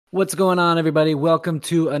What's going on, everybody? Welcome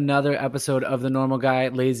to another episode of the Normal Guy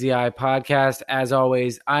Lazy Eye podcast. As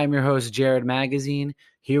always, I'm your host, Jared Magazine.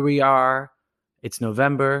 Here we are. It's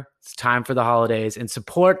November. It's time for the holidays. And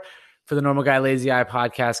support for the Normal Guy Lazy Eye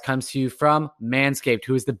podcast comes to you from Manscaped,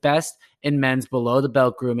 who is the best in men's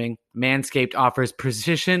below-the-belt grooming. Manscaped offers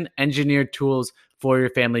precision-engineered tools for your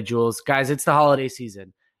family jewels. Guys, it's the holiday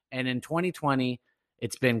season. And in 2020,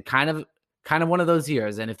 it's been kind of one of those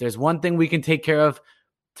years. And if there's one thing we can take care of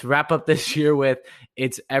to wrap up this year with,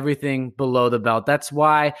 it's everything below the belt. That's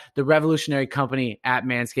why the revolutionary company at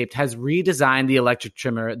Manscaped has redesigned the electric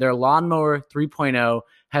trimmer. Their Lawnmower 3.0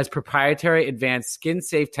 has proprietary advanced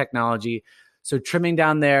skin-safe technology. So trimming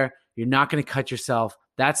down there, you're not going to cut yourself.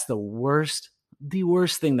 That's the worst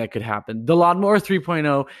thing that could happen. The Lawnmower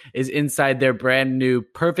 3.0 is inside their brand new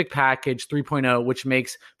Perfect Package 3.0, which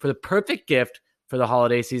makes for the perfect gift for the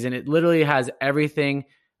holiday season. It literally has everything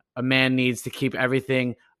a man needs to keep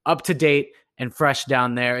everything up to date and fresh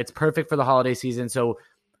down there. It's perfect for the holiday season. So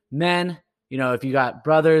men, if you got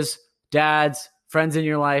brothers, dads, friends in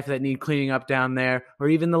your life that need cleaning up down there, or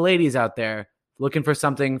even the ladies out there looking for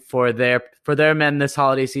something for their men this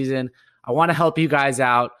holiday season, I want to help you guys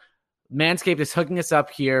out. Manscaped is hooking us up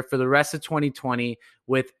here for the rest of 2020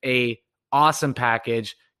 with a awesome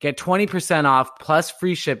package. Get 20% off plus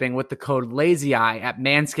free shipping with the code LAZYEYE at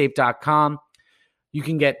manscaped.com. You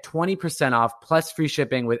can get 20% off plus free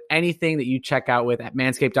shipping with anything that you check out with at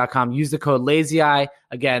manscaped.com. Use the code LAZYEYE.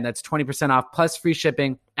 Again, that's 20% off plus free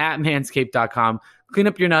shipping at manscaped.com. Clean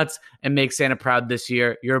up your nuts and make Santa proud this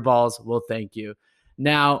year. Your balls will thank you.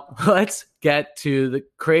 Now, let's get to the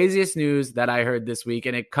craziest news that I heard this week,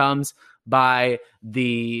 and it comes by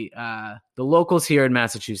the locals here in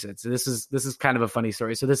Massachusetts. This is kind of a funny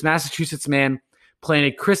story. So this Massachusetts man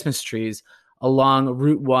planted Christmas trees along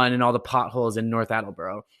Route 1 and all the potholes in North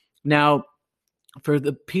Attleboro. Now, for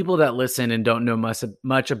the people that listen and don't know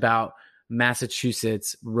much about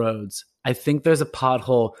Massachusetts roads, I think there's a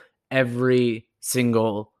pothole every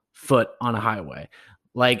single foot on a highway.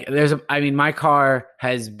 Like my car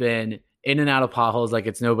has been in and out of potholes like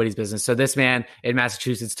it's nobody's business. So this man in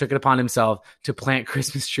Massachusetts took it upon himself to plant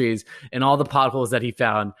Christmas trees in all the potholes that he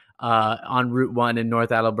found on Route 1 in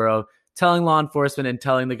North Attleboro, telling law enforcement and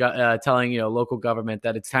telling local government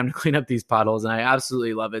that it's time to clean up these potholes. And I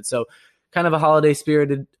absolutely love it. So kind of a holiday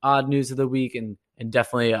spirited odd news of the week, and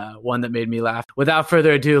definitely one that made me laugh. Without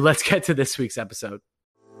further ado, let's get to this week's episode.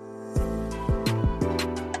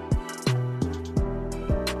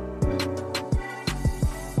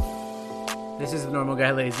 This is the Normal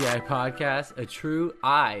Guy Lazy Eye podcast, a true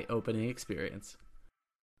eye-opening experience.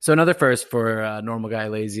 So another first for Normal Guy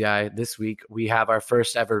Lazy Eye. This week, we have our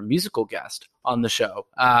first ever musical guest on the show.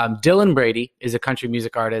 Dylan Brady is a country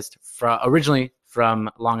music artist originally from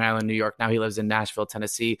Long Island, New York. Now he lives in Nashville,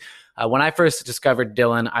 Tennessee. When I first discovered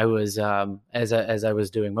Dylan, I was, as I was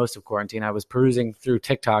doing most of quarantine, I was perusing through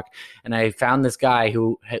TikTok, and I found this guy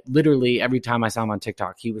who had, literally every time I saw him on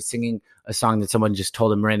TikTok, he was singing a song that someone just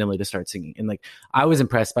told him randomly to start singing. And I was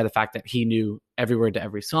impressed by the fact that he knew every word to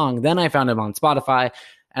every song. Then I found him on Spotify,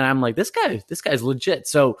 and I'm like, this guy's legit.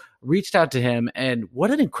 So reached out to him, and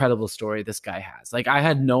what an incredible story this guy has. I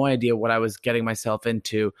had no idea what I was getting myself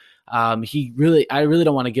into. I really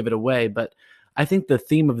don't want to give it away, but I think the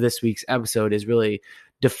theme of this week's episode is really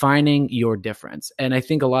defining your difference. And I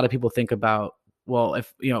think a lot of people think about, well,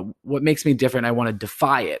 if what makes me different, I want to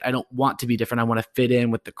defy it. I don't want to be different. I want to fit in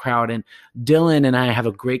with the crowd. And Dylan and I have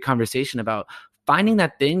a great conversation about finding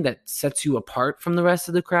that thing that sets you apart from the rest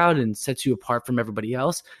of the crowd and sets you apart from everybody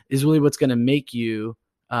else is really what's going to make you,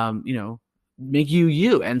 make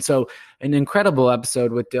you. And so an incredible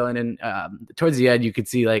episode with Dylan. And towards the end, you could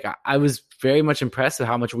see, I was very much impressed at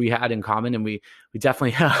how much we had in common, and we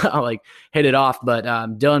definitely hit it off. But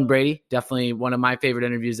Dylan Brady, definitely one of my favorite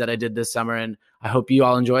interviews that I did this summer, and I hope you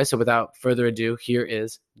all enjoy. So without further ado, here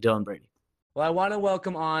is Dylan Brady. Well, I want to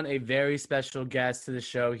welcome on a very special guest to the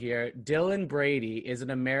show here. Dylan Brady is an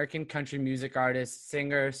American country music artist,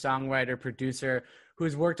 singer, songwriter, producer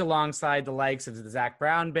who's worked alongside the likes of the Zac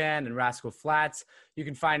Brown Band and Rascal Flatts. You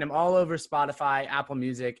can find him all over Spotify, Apple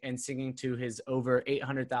Music, and singing to his over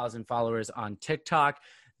 800,000 followers on TikTok.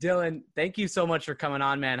 Dylan, thank you so much for coming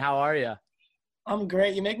on, man. How are you? I'm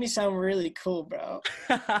great. You make me sound really cool, bro.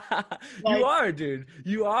 You are, dude.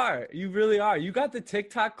 You are. You really are. You got the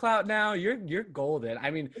TikTok clout now. You're golden. I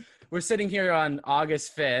mean, we're sitting here on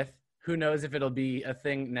August 5th. Who knows if it'll be a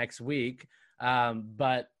thing next week?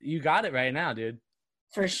 But you got it right now, dude.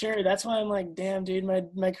 For sure. That's why I'm like, damn, dude,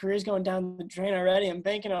 my career's going down the drain already. I'm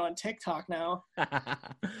banking on TikTok now.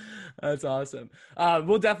 That's awesome.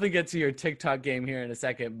 We'll definitely get to your TikTok game here in a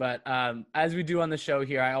second. But as we do on the show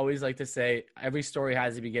here, I always like to say every story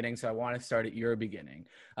has a beginning. So I want to start at your beginning.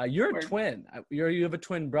 You're a twin. You have a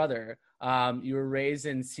twin brother. You were raised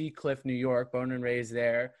in Seacliff, New York, born and raised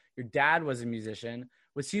there. Your dad was a musician.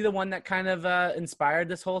 Was he the one that kind of inspired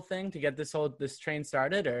this whole thing to get this train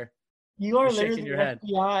started, or? You are You're literally shaking your the head.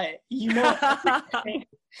 FBI. You know,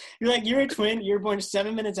 you're like, you're a twin. You're born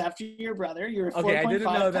 7 minutes after your brother. You're 4.5. Okay, I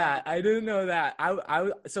didn't know that.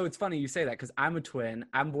 So it's funny you say that because I'm a twin.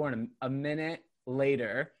 I'm born a minute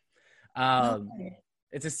later.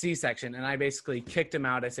 It's a C-section, and I basically kicked him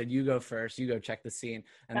out. I said, "You go first. You go check the scene."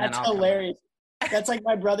 And that's then I'll hilarious. That's like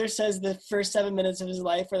my brother says the first 7 minutes of his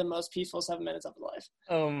life are the most peaceful 7 minutes of his life.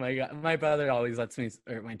 Oh my God. My brother always lets me,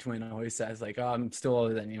 or my twin always says, like, "Oh, I'm still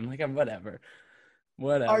older than you." I'm like, whatever.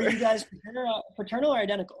 Are you guys fraternal or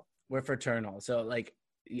identical? We're fraternal. So like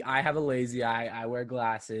I have a lazy eye. I wear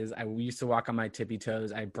glasses. I used to walk on my tippy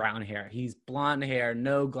toes. I have brown hair. He's blonde hair,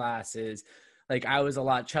 no glasses. Like I was a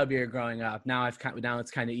lot chubbier growing up. Now it's kind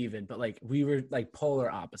of even, but like we were like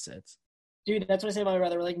polar opposites. Dude, that's what I say about my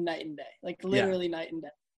brother. We're like night and day, like literally night and day.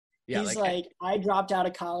 Yeah, he's like I dropped out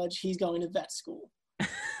of college. He's going to vet school.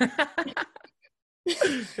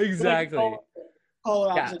 Exactly. Like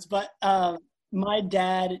polar opposites. Yeah. But my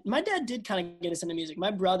dad did kind of get us into music. My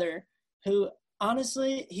brother, who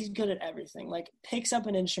honestly, he's good at everything. Like picks up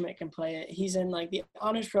an instrument, can play it. He's in like the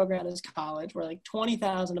honors program at his college where like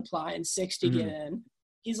 20,000 apply and 60 get in.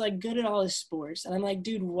 He's like good at all his sports. And I'm like,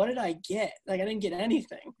 dude, what did I get? Like I didn't get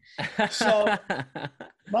anything. So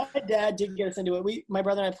my dad did get us into it. My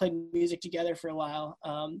brother and I played music together for a while.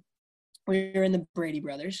 We were in the Brady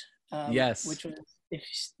Brothers. Yes. Which was, if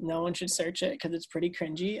no one should search it because it's pretty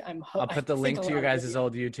cringy. I'll put the link to your guys'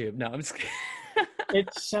 old YouTube. No, I'm just kidding.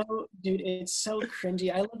 It's so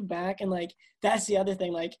cringy. I look back and like, that's the other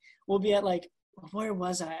thing. Like we'll be at like, where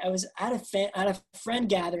was I? I was at a friend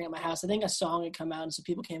gathering at my house. I think a song had come out and so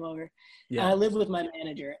people came over. Yeah. And I lived with my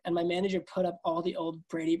manager and my manager put up all the old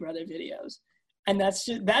Brady Brother videos. And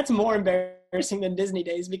that's more embarrassing than Disney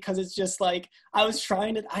days because it's just like, I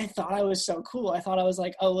thought I was so cool. I thought I was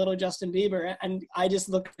like a little Justin Bieber and I just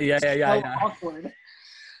looked awkward.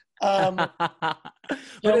 But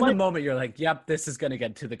in the moment you're like, yep, this is going to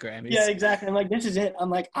get to the Grammys. Yeah, exactly. I'm like, this is it. I'm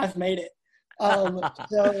like, I've made it.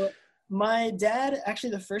 So my dad, actually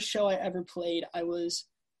the first show I ever played, I was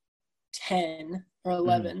 10 or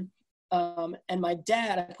 11. And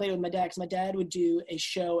I played with my dad because my dad would do a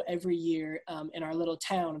show every year in our little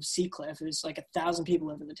town of Seacliff. It was like 1,000 people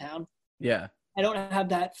live in the town. Yeah. I don't have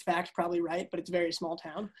that fact probably right, but it's a very small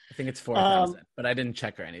town. I think it's 4,000, but I didn't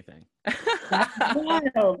check or anything.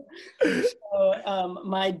 So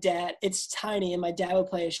my dad, it's tiny, and my dad would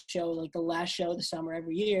play a show, like the last show of the summer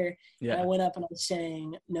every year. Yeah. And I went up and I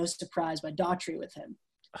sang No Surprise by Daughtry with him.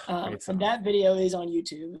 And that video is on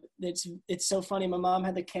YouTube. It's so funny. My mom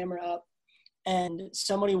had the camera up and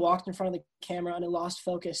somebody walked in front of the camera and it lost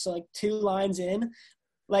focus. So like 2 lines in,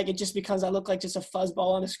 like it just becomes, I look like just a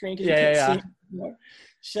fuzzball on the screen because you can't see anymore.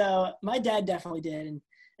 So my dad definitely did.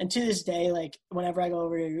 And to this day, like whenever I go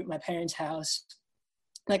over to my parents' house,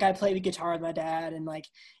 like I play the guitar with my dad, and like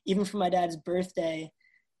even for my dad's birthday,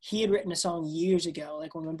 he had written a song years ago,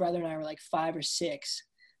 like when my brother and I were like 5 or 6.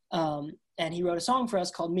 And he wrote a song for us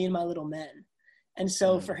called Me and My Little Men. And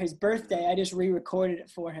so for his birthday, I just re-recorded it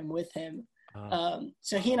for him with him.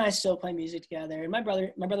 So he and I still play music together. And my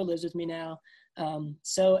brother lives with me now.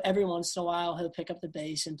 So every once in a while he'll pick up the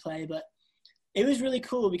bass and play, but it was really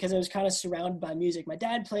cool because I was kind of surrounded by music. My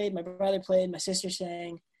dad played, my brother played, my sister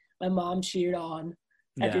sang, my mom cheered on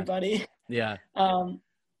everybody. Yeah.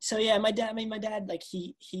 So yeah, my dad, like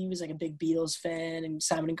he was like a big Beatles fan and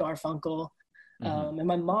Simon and Garfunkel. And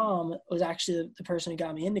my mom was actually the person who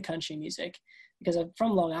got me into country music because I'm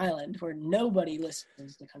from Long Island where nobody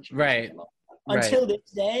listens to country music. Until this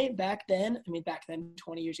day, back then,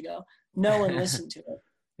 20 years ago, no one listened to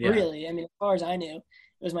it. Really. I mean, as far as I knew,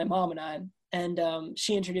 it was my mom and I. And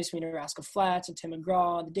she introduced me to Rascal Flatts and Tim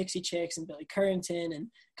McGraw and the Dixie Chicks and Billy Currington and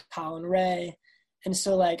Colin Ray. And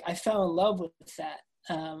so, like, I fell in love with that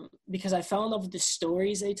because I fell in love with the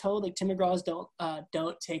stories they told. Like, Tim McGraw's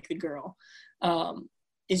Don't Take the Girl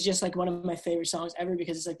is just, like, one of my favorite songs ever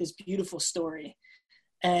because it's, like, this beautiful story.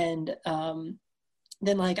 And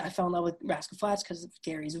then, like, I fell in love with Rascal Flatts because of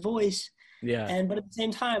Gary's voice. Yeah. But at the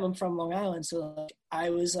same time, I'm from Long Island, so like, I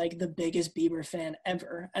was like the biggest Bieber fan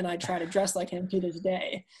ever, and I try to dress like him to this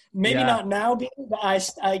day. Maybe not now, Bieber, but I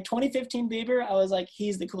 2015 Bieber, I was like,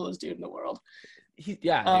 he's the coolest dude in the world. Dude,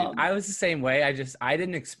 I was the same way. I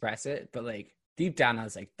didn't express it, but like deep down, I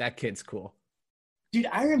was like, that kid's cool. Dude,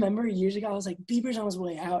 I remember years ago, I was like, Bieber's on his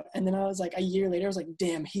way out. And then I was like, a year later, I was like,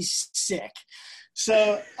 damn, he's sick.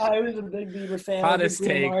 So I was a big Bieber fan. Hottest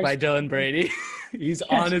take by Dylan Brady. He's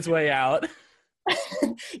on his way out.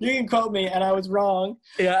 You can quote me, and I was wrong.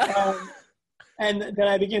 Yeah. And then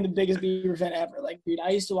I became the biggest Bieber fan ever. Like, dude, I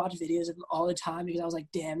used to watch videos of him all the time because I was like,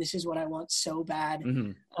 damn, this is what I want so bad.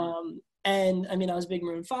 Mm-hmm. And I mean, I was a big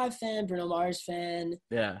Maroon 5 fan, Bruno Mars fan.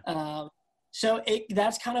 Yeah. So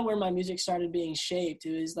that's kind of where my music started being shaped.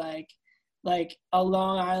 It was like a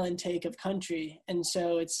Long Island take of country. And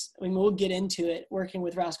so we'll get into it. Working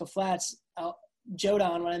with Rascal Flatts,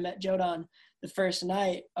 Jodan, when I met Jodan the first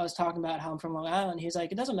night, I was talking about how I'm from Long Island. He was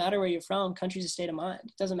like, it doesn't matter where you're from. Country's a state of mind.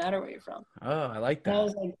 It doesn't matter where you're from. Oh, I like that.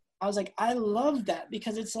 And I was like, I love that,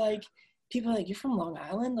 because it's like, people are like, you're from Long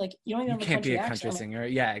Island? Like, you don't even have a country accent. You can't be a country singer.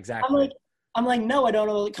 Yeah, exactly. I'm like, no, I don't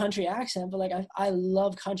know the country accent, but like, I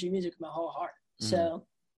love country music with my whole heart. So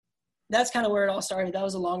that's kind of where it all started. That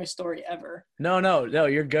was the longest story ever. No,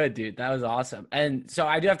 you're good, dude. That was awesome. And so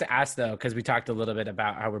I do have to ask though, because we talked a little bit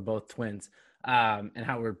about how we're both twins, and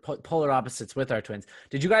how we're polar opposites with our twins.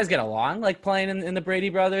 Did you guys get along, like playing in the Brady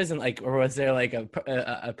Brothers, and like, or was there like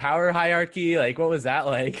a power hierarchy? Like, what was that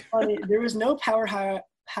like? There was no power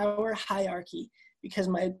hierarchy, because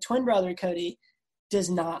my twin brother Cody does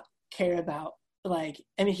not care about, like,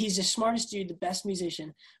 I mean, he's the smartest dude, the best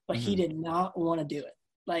musician, but he did not want to do it.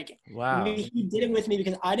 Like, wow. He did it with me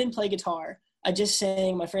because I didn't play guitar. I just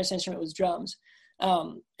sang. My first instrument was drums.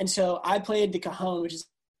 And so I played the cajon, which is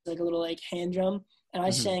like a little like hand drum, and I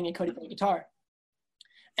sang and Cody played guitar.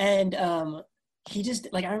 And he just,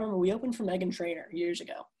 like, I remember we opened for Meghan Trainor years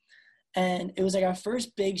ago, and it was like our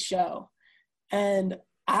first big show. And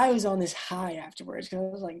I was on this high afterwards because I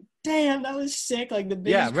was like, damn, that was sick. Like the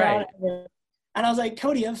biggest crowd ever. And I was like,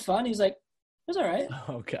 Cody, have fun. He's like, it was all right.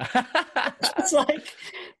 Okay. I was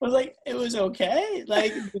like, it was okay.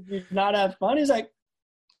 Like, did you not have fun? He's like,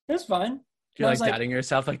 it was fine. You're like doubting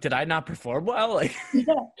yourself. Like, did I not perform well? Like,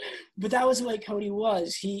 yeah. But that was the way Cody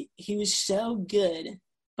was. He was so good,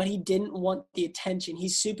 but he didn't want the attention.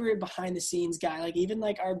 He's super behind the scenes guy. Like, even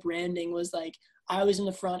like our branding was like, I was in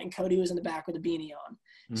the front and Cody was in the back with a beanie on.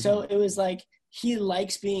 So it was like, he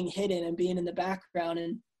likes being hidden and being in the background.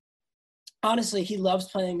 And honestly, he loves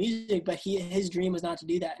playing music, but his dream was not to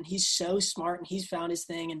do that. And he's so smart, and he's found his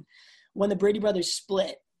thing. And when the Brady Brothers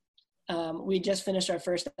split, we just finished our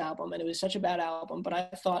first album, and it was such a bad album, but I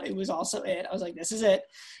thought it was also it. I was like, this is it.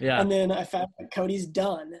 Yeah. And then I found out Cody's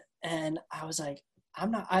done, and I was like,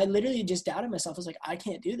 I literally just doubted myself. I was like, I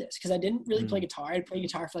can't do this, because I didn't really play guitar. I'd played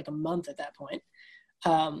guitar for like a month at that point.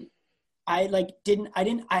 I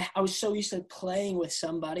was so used to playing with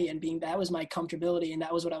somebody and that was my comfortability, and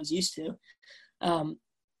that was what I was used to. I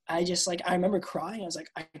remember crying. I was like,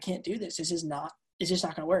 I can't do this. It's just not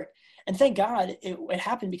going to work. And thank God it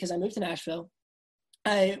happened, because I moved to Nashville.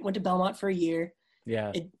 I went to Belmont for a year.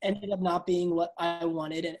 Yeah. It ended up not being what I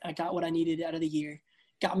wanted, and I got what I needed out of the year.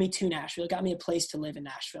 Got me to Nashville, got me a place to live in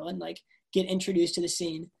Nashville and like get introduced to the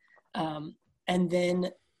scene. And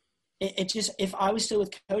then it just, if I was still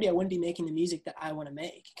with Cody, I wouldn't be making the music that I want to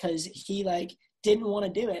make, because he like didn't want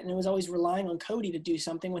to do it. And it was always relying on Cody to do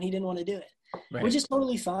something when he didn't want to do it, right. Which is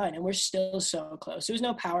totally fine. And we're still so close. There was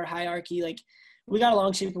no power hierarchy. Like, we got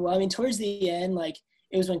along super well. I mean, towards the end, like,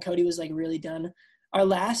 it was when Cody was like really done. Our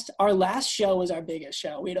last show was our biggest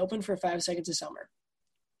show. We had opened for 5 Seconds of Summer.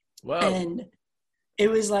 Whoa. And it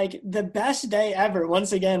was like the best day ever,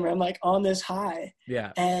 once again, where I'm like on this high.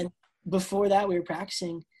 Yeah. And before that, we were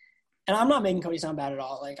practicing. And I'm not making Cody sound bad at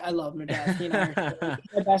all. Like, I love him to death. He's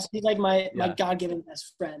my best. He's like my God-given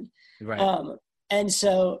best friend. Right. And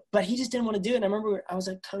so, but he just didn't want to do it. And I remember I was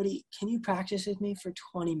like, Cody, can you practice with me for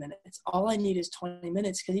 20 minutes? All I need is 20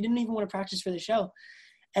 minutes, because he didn't even want to practice for the show.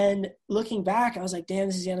 And looking back, I was like, damn,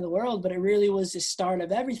 this is the end of the world. But it really was the start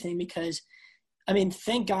of everything, because, I mean,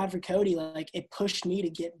 thank God for Cody. Like, it pushed me to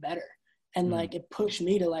get better. And like, it pushed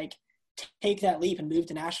me to like take that leap and move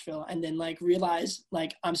to Nashville, and then like realize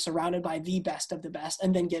like I'm surrounded by the best of the best,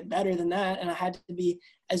 and then get better than that. And I had to be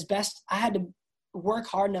I had to work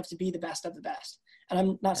hard enough to be the best of the best. And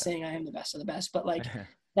I'm not saying I am the best of the best, but like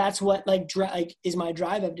that's what like is my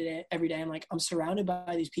drive every day. I'm like, I'm surrounded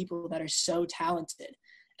by these people that are so talented,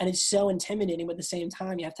 and it's so intimidating, but at the same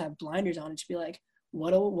time you have to have blinders on and to be like,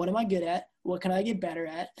 what am I good at? What can I get better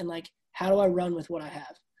at? And like, how do I run with what I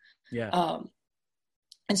have? Yeah.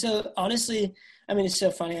 And so honestly, I mean, it's so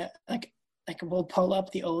funny. Like we'll pull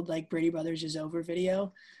up the old like Brady Brothers Is Over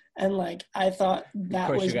video, and like I thought that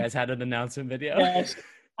was. Of course, you guys had an announcement video. Yes,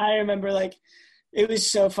 I remember like It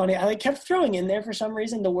was so funny. I kept throwing in there for some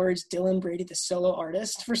reason the words Dylan Brady, the solo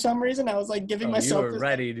artist. For some reason, I was giving myself. You were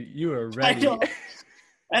ready. You were ready.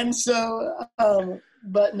 And so,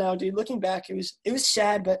 but no, dude. Looking back, it was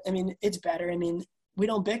sad, but I mean, it's better. I mean, we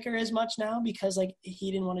don't bicker as much now because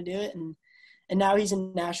he didn't want to do it, and now he's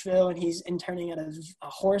in Nashville and he's interning at a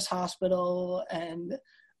horse hospital, and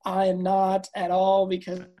I am not at all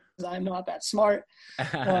because I'm not that smart.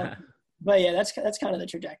 But yeah, that's kind of the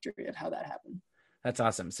trajectory of how that happened. That's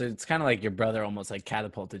awesome. So it's kind of like your brother almost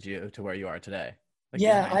catapulted you to where you are today.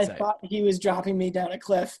 Yeah, I thought he was dropping me down a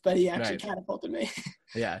cliff, but he actually catapulted me.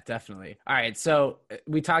 Yeah, definitely. All right. So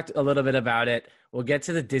we talked a little bit about it. We'll get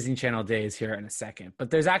to the Disney Channel days here in a second,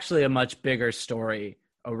 but there's actually a much bigger story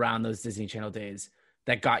around those Disney Channel days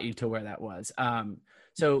that got you to where that was.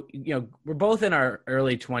 So, we're both in our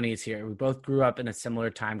early 20s here. We both grew up in a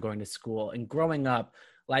similar time going to school, and growing up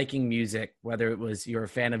liking music, whether it was you're a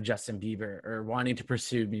fan of Justin Bieber or wanting to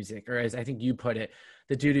pursue music, or as I think you put it,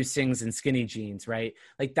 the dude who sings in skinny jeans, right?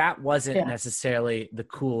 That wasn't necessarily the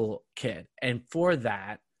cool kid. And for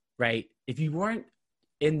that, right, if you weren't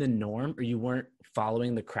in the norm or you weren't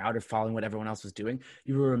following the crowd or following what everyone else was doing,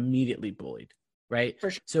 you were immediately bullied, right?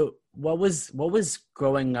 For sure. So what was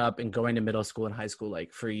growing up and going to middle school and high school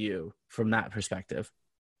like for you from that perspective?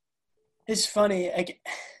 It's funny,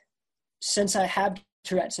 since I have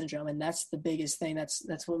Tourette syndrome, and that's the biggest thing.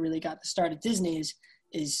 That's what really got the start at Disney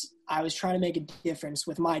is I was trying to make a difference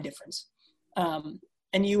with my difference. And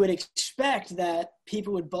you would expect that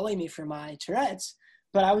people would bully me for my Tourette's,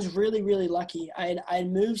 but I was really, really lucky. I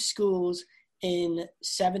had moved schools in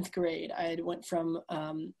 7th grade. I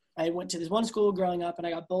went to this one school growing up, and I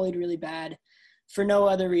got bullied really bad for no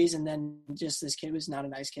other reason than just this kid was not a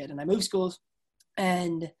nice kid. And I moved schools,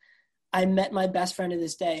 and I met my best friend to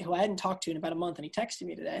this day, who I hadn't talked to in about a month, and he texted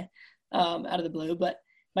me today out of the blue. But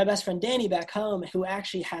my best friend Danny back home, who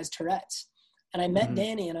actually has Tourette's. And I met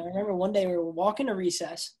Danny, and I remember one day we were walking to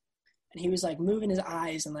recess, and he was moving his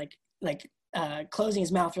eyes and closing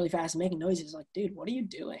his mouth really fast and making noises. Dude, what are you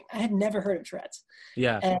doing? I had never heard of Tourette's.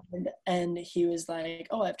 Yeah. And he was like,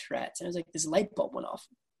 oh, I have Tourette's. And it was this light bulb went off.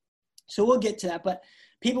 So we'll get to that. But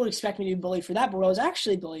people would expect me to be bullied for that. But what I was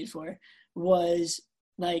actually bullied for was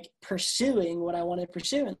pursuing what I wanted to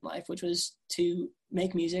pursue in life, which was to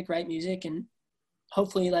make music, write music, and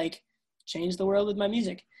hopefully change the world with my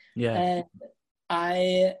music. Yeah. And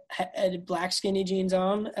I had black skinny jeans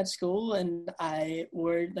on at school, and I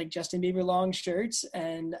wore Justin Bieber long shirts,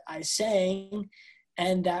 and I sang,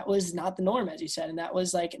 and that was not the norm, as you said. And that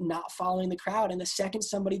was not following the crowd. And the second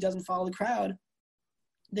somebody doesn't follow the crowd,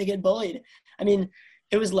 they get bullied. I mean,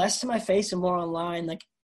 it was less to my face and more online.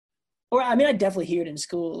 I definitely hear it in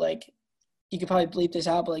school. You could probably bleep this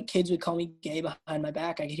out, but kids would call me gay behind my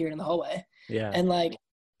back. I could hear it in the hallway. Yeah. And I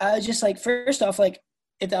was just first off,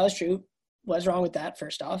 if that was true, what's wrong with that,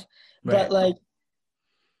 first off? Right.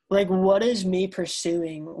 But what is me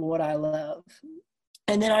pursuing what I love?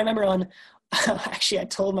 And then I remember actually I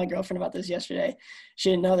told my girlfriend about this yesterday. She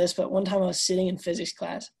didn't know this, but one time I was sitting in physics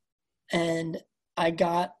class, and I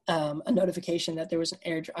got a notification that there was an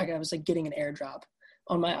airdrop. I was getting an airdrop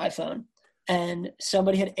on my iPhone, and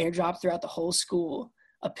somebody had airdropped throughout the whole school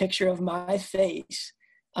a picture of my face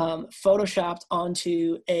photoshopped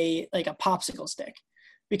onto a popsicle stick,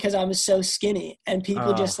 because I was so skinny, and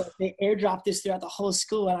people they airdropped this throughout the whole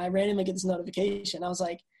school, and I randomly get this notification. I was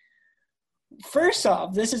like, first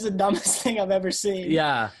off, this is the dumbest thing I've ever seen.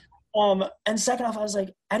 Yeah. And second off, I was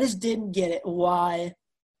I just didn't get it. Why?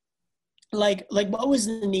 What was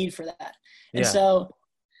the need for that? And so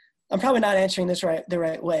I'm probably not answering this the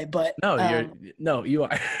right way, but you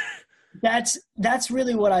are. that's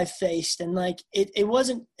really what I faced. And it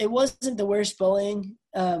wasn't the worst bullying.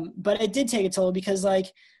 But it did take a toll, because I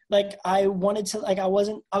wanted to, I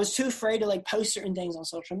was too afraid to post certain things on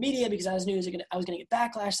social media, because I knew I was going to get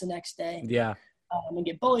backlash the next day. Yeah. And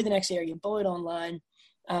get bullied the next day, or get bullied online.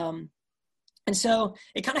 And so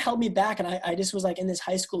it kind of held me back, and I just was in this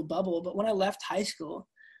high school bubble. But when I left high school,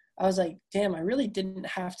 I was damn, I really didn't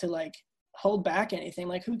have to hold back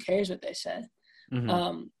anything. Who cares what they said?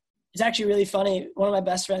 Mm-hmm. It's actually really funny. One of my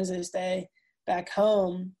best friends to this day back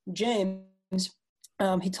home, James,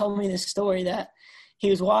 he told me this story that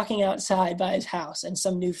he was walking outside by his house, and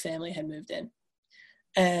some new family had moved in.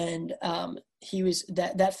 And he was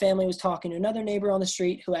that family was talking to another neighbor on the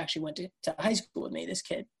street who actually went to high school with me, this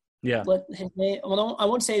kid. Yeah. His name, well, I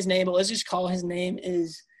won't say his name, but let's just call his name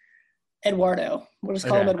is Eduardo. We'll just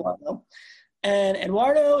call him Eduardo. And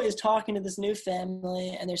Eduardo is talking to this new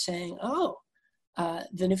family, and they're saying,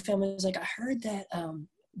 the new family is I heard that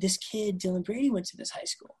this kid, Dylan Brady, went to this high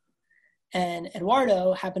school. And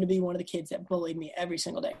Eduardo happened to be one of the kids that bullied me every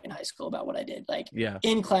single day in high school about what I did. Like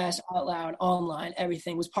in class, out loud, online,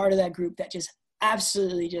 everything. Was part of that group that just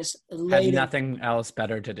absolutely just had nothing else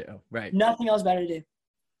better to do. Right. Nothing else better to do.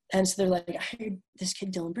 And so they're like, I heard this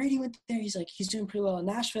kid Dylan Brady went there. He's like, he's doing pretty well in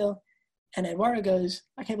Nashville. And Eduardo goes,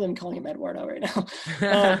 I can't believe I'm calling him Eduardo right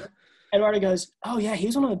now. Eduardo goes, oh yeah, he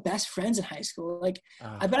was one of my best friends in high school. Like,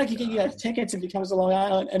 I bet I could get you guys tickets if he comes to Long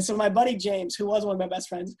Island. And so my buddy James, who was one of my best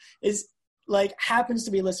friends, is like happens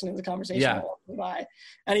to be listening to the conversation by,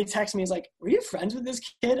 and he texts me. He's like, "Were you friends with this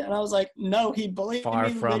kid?" And I was like, "No, he bullied me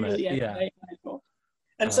from it."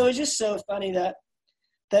 And so it's just so funny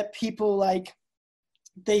that people like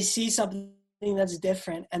they see something that's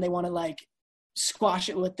different and they want to like squash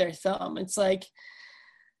it with their thumb. It's like,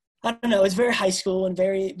 I don't know. It's very high school and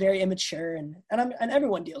very, very immature, and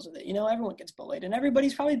everyone deals with it. You know, everyone gets bullied, and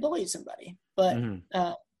everybody's probably bullied somebody. But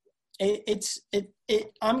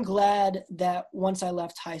I'm glad that once I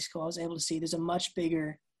left high school, I was able to see there's a much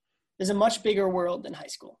bigger world than high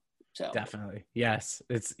school. So definitely, yes,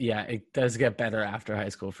 it does get better after high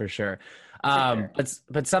school for sure.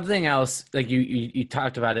 But something else, like you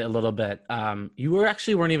talked about it a little bit. You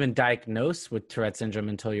weren't even diagnosed with Tourette syndrome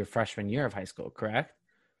until your freshman year of high school, correct?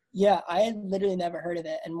 Yeah, I had literally never heard of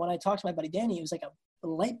it. And when I talked to my buddy Danny, it was like a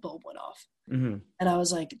light bulb went off. Mm-hmm. And I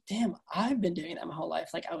was like, damn, I've been doing that my whole life.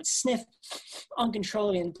 Like I would sniff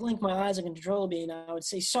uncontrollably and blink my eyes uncontrollably. And I would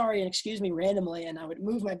say sorry and excuse me randomly. And I would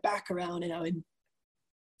move my back around, and I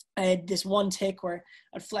had this one tick where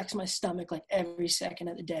I'd flex my stomach like every second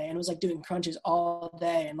of the day. And it was like doing crunches all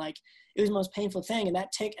day. And like, it was the most painful thing. And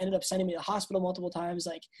that tick ended up sending me to the hospital multiple times.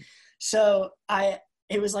 Like, so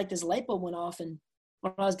it was like this light bulb went off. And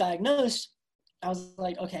when I was diagnosed, I was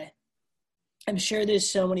like, okay, I'm sure there's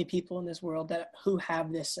so many people in this world who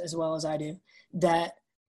have this as well as I do, that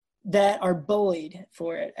are bullied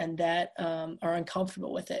for it and that are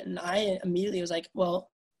uncomfortable with it. And I immediately was like, well,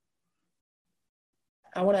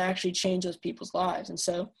 I want to actually change those people's lives. And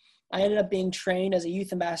so I ended up being trained as a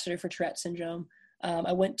youth ambassador for Tourette syndrome.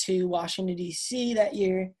 I went to Washington, D.C. that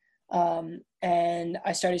year, and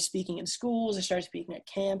I started speaking in schools. I started speaking at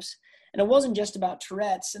camps. And it wasn't just about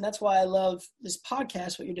Tourette's, and that's why I love this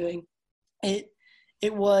podcast, what you're doing. It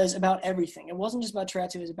was about everything. It wasn't just about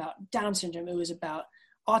Tourette's. It was about Down syndrome. It was about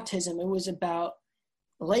autism. It was about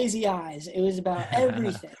lazy eyes. It was about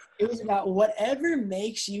everything. It was about whatever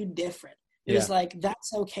makes you different. It was like,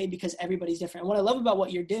 that's okay because everybody's different. And what I love about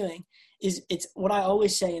what you're doing is it's what I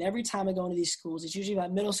always say. And every time I go into these schools, it's usually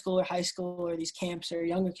about middle school or high school or these camps or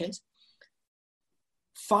younger kids.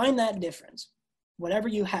 Find that difference, whatever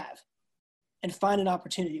you have, and find an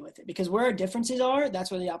opportunity with it, because where our differences are,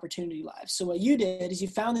 that's where the opportunity lies. So what you did is you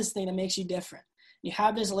found this thing that makes you different. You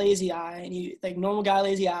have this lazy eye, and you like normal guy,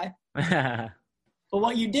 lazy eye. But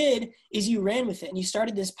what you did is you ran with it, and you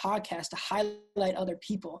started this podcast to highlight other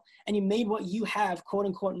people, and you made what you have quote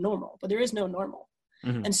unquote normal, but there is no normal.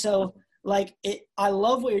 Mm-hmm. And so like I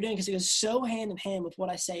love what you're doing because it goes so hand in hand with what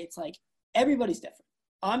I say. It's like, everybody's different.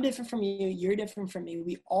 I'm different from you. You're different from me.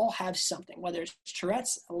 We all have something, whether it's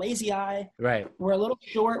Tourette's, a lazy eye. Right. We're a little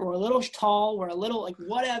short. We're a little tall. We're a little like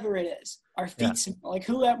whatever it is. Our feet smell. Like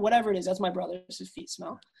whatever it is. That's my brother's feet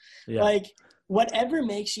smell. Yeah. Like whatever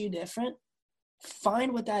makes you different,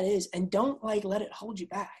 find what that is and don't like let it hold you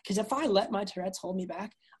back. Because if I let my Tourette's hold me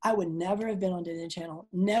back, I would never have been on Disney Channel,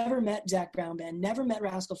 never met Zac Brown Band, never met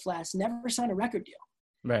Rascal Flatts, never signed a record deal.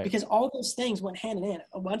 Right. Because all those things went hand in hand.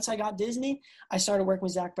 Once I got Disney, I started working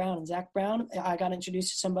with Zac Brown. And Zac Brown, I got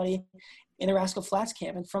introduced to somebody in the Rascal Flatts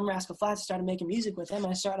camp. And from Rascal Flatts, I started making music with them.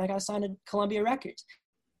 And I got signed to Columbia Records.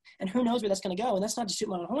 And who knows where that's going to go. And that's not to shoot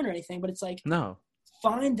my own horn or anything, but it's like, no,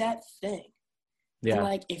 find that thing. Yeah. And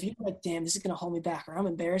like, if you're like, damn, this is going to hold me back or I'm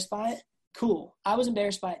embarrassed by it, cool. I was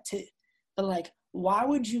embarrassed by it too. But like, why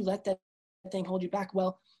would you let that thing hold you back?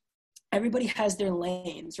 Well, everybody has their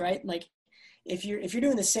lanes, right? Like, if you're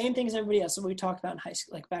doing the same thing as everybody else, what we talked about in high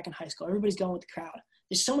school, like back in high school, everybody's going with the crowd.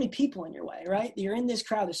 There's so many people in your way, right? You're in this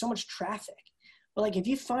crowd. There's so much traffic. But like, if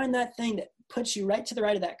you find that thing that puts you right to the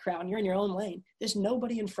right of that crowd and you're in your own lane, there's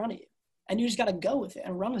nobody in front of you. And you just got to go with it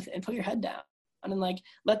and run with it and put your head down. And then like,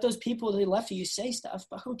 let those people to the left of you say stuff,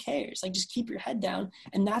 but who cares? Like, just keep your head down.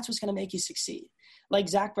 And that's what's going to make you succeed. Like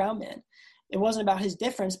Zac Brown, man, it wasn't about his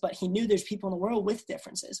difference, but he knew there's people in the world with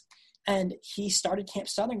differences. And he started Camp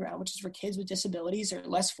Southern Ground, which is for kids with disabilities or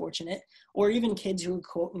less fortunate, or even kids who are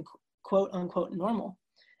quote unquote normal.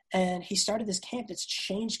 And he started this camp that's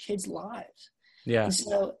changed kids' lives. Yeah. And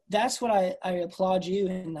so that's what I applaud you.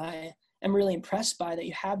 And I am really impressed by that.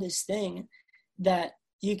 You have this thing that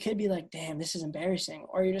you could be like, damn, this is embarrassing.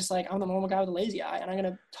 Or you're just like, I'm the normal guy with a lazy eye, and I'm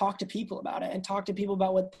going to talk to people about it and talk to people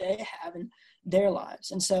about what they have in their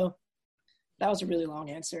lives. And so that was a really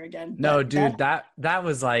long answer again. No, dude, that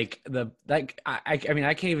was like I mean,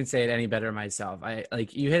 I can't even say it any better myself.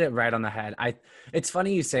 Like, you hit it right on the head. It's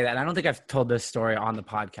funny you say that. I don't think I've told this story on the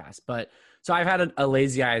podcast, but so I've had a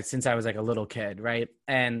lazy eye since I was like a little kid. Right.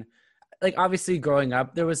 And like, obviously growing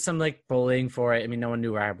up, there was some like bullying for it. I mean, no one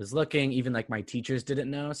knew where I was looking. Even like my teachers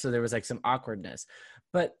didn't know. So there was like some awkwardness,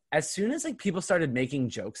 but as soon as like people started making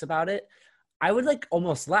jokes about it, I would like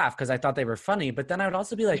almost laugh because I thought they were funny, but then I would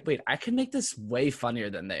also be like, wait, I can make this way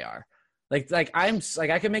funnier than they are. Like I'm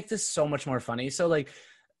like, I can make this so much more funny. So like,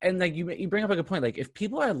 and like you bring up a good point. Like, if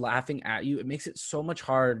people are laughing at you, it makes it so much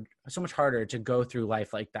harder to go through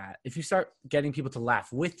life like that. If you start getting people to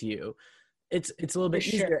laugh with you, it's a little bit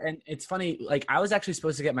easier. And it's funny. Like, I was actually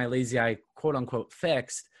supposed to get my lazy eye, quote unquote,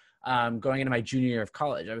 fixed going into my junior year of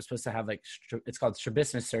college. I was supposed to have like, it's called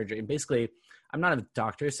strabismus surgery. And basically, I'm not a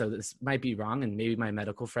doctor, so this might be wrong, and maybe my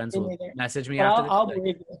medical friends will message me after this. I'll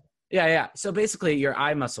believe you. Yeah. So basically, your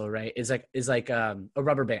eye muscle, right, is like a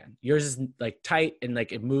rubber band. Yours is like tight and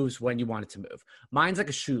like it moves when you want it to move. Mine's like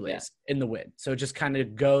a shoelace in the wind, so it just kind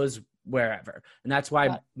of goes wherever. And that's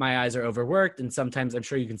why my eyes are overworked. And sometimes, I'm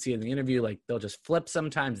sure you can see in the interview, like they'll just flip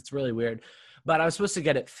sometimes. It's really weird. But I was supposed to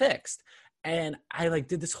get it fixed. And I like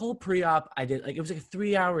did this whole pre-op. I did like, it was like a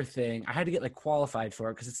 3-hour thing. I had to get like qualified for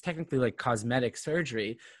it because it's technically like cosmetic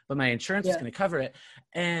surgery, but my insurance is going to cover it.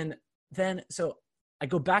 And then, so I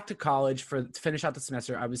go back to college to finish out the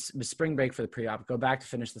semester. I was spring break for the pre-op, go back to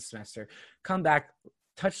finish the semester, come back,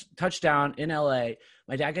 touchdown in LA.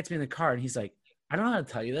 My dad gets me in the car and he's like, I don't know how to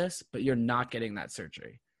tell you this, but you're not getting that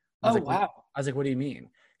surgery. I was like, what do you mean?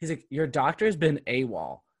 He's like, your doctor's been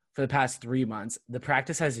AWOL for the past 3 months. The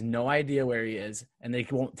practice has no idea where he is, and they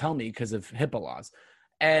won't tell me because of HIPAA laws.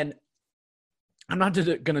 And I'm not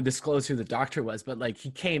going to disclose who the doctor was, but like,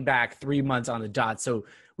 he came back 3 months on the dot. So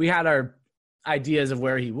we had our ideas of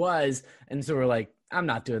where he was. And so we're like, I'm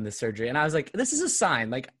not doing this surgery. And I was like, this is a sign.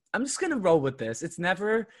 Like, I'm just going to roll with this. It's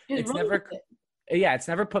never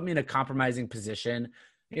put me in a compromising position.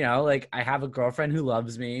 You know, like, I have a girlfriend who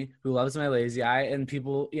loves me, who loves my lazy eye, and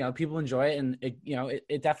people enjoy it. And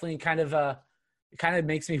it definitely kind of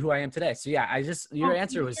makes me who I am today. So yeah, your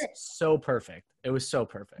answer was so perfect. It was so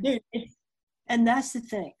perfect. Dude, and that's the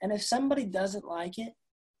thing. And if somebody doesn't like it,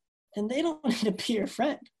 then they don't need to be your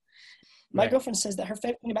friend. My girlfriend says that her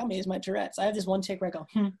favorite thing about me is my Tourette's. I have this one tick where I go,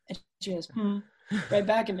 and she goes, right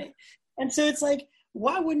back at me. And so it's like,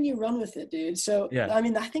 why wouldn't you run with it, dude? So, I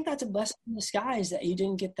mean, I think that's a blessing in disguise that you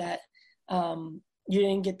didn't get that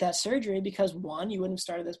surgery, because one, you wouldn't have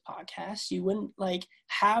started this podcast. You wouldn't like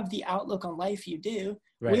have the outlook on life you do.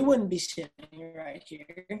 Right. We wouldn't be sitting right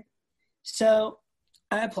here. So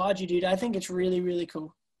I applaud you, dude. I think it's really, really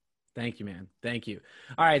cool. Thank you, man. Thank you.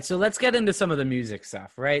 All right. So let's get into some of the music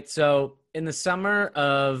stuff, right? So in the summer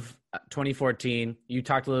of 2014, you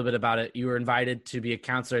talked a little bit about it. You were invited to be a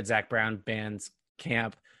counselor at Zac Brown Band's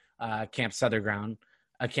camp, Camp Southern Ground,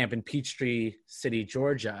 a camp in Peachtree City,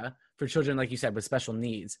 Georgia, for children, like you said, with special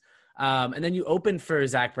needs. And then you opened for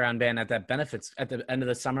Zac Brown Band at that benefits at the end of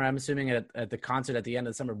the summer, I'm assuming, at the concert at the end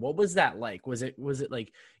of the summer. What was that like? Was it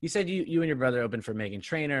like, you said you and your brother opened for Meghan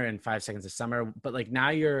Trainor and 5 Seconds of Summer, but like now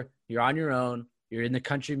you're on your own, you're in the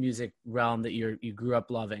country music realm that you grew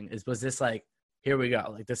up loving. Was this like, here we go,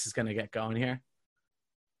 like this is going to get going here?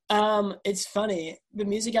 It's funny. The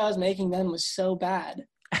music I was making then was so bad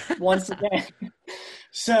once again.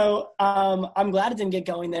 So I'm glad it didn't get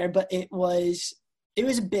going there, but it was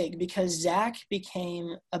big because Zach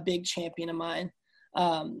became a big champion of mine.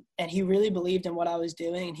 And he really believed in what I was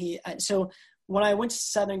doing. And so when I went to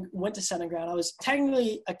Southern Ground, I was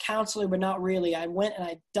technically a counselor, but not really. I went and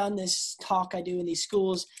I'd done this talk I do in these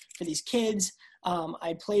schools for these kids.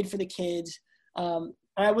 I played for the kids.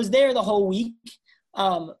 I was there the whole week.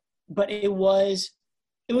 But it was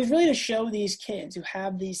really to show these kids who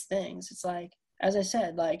have these things. It's like, as I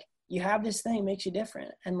said, like, you have this thing, makes you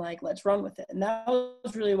different, and like, let's run with it. And that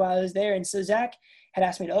was really why I was there. And so Zach had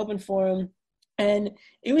asked me to open for him, and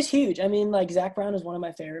it was huge. I mean, like, Zac Brown is one of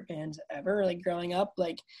my favorite bands ever. Like, growing up,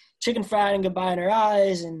 like Chicken Fried and Goodbye in Her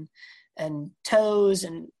Eyes and Toes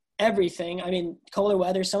and everything. I mean, Colder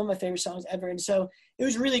Weather, some of my favorite songs ever. And so it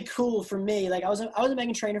was really cool for me. Like, I was a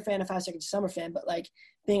Meghan Trainor fan, a 5 Seconds of Summer fan, but like,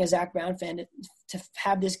 being a Zac Brown fan, to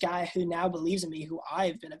have this guy who now believes in me, who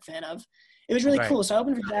I've been a fan of, it was really cool. So I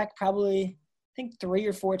opened for Zach probably, I think, 3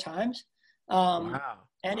 or 4 times. Wow.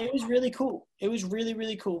 And it was really cool. It was really,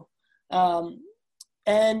 really cool.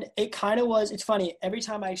 And it kind of was, it's funny, every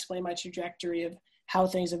time I explain my trajectory of how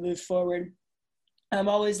things have moved forward, I'm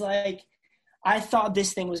always like, I thought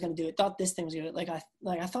this thing was going to do it. Thought this thing was going to do it.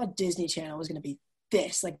 I thought Disney Channel was going to be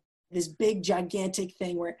this big gigantic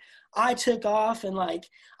thing where I took off and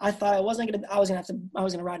I thought I was going to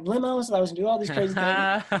ride limos. I was going to do all these crazy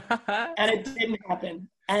things, and it didn't happen.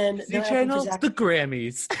 And Disney Channel, the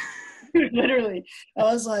Grammys. Literally, I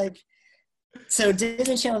was like, so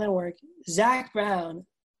Disney Channel didn't work. Zac Brown,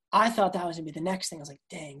 I thought that was going to be the next thing. I was like,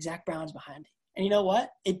 dang, Zac Brown's behind it. And you know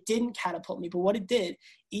what? It didn't catapult me, but what it did,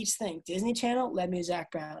 each thing, Disney Channel led me to Zac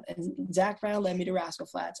Brown, and Zac Brown led me to Rascal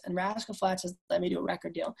Flatts, and Rascal Flatts has led me to a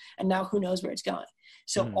record deal, and now who knows where it's going.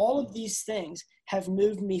 So all of these things have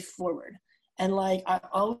moved me forward. And I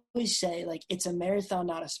always say, it's a marathon,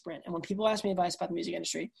 not a sprint. And when people ask me advice about the music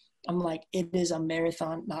industry, I'm like, it is a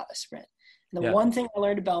marathon, not a sprint. And the one thing I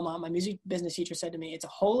learned at Belmont, my music business teacher said to me, it's a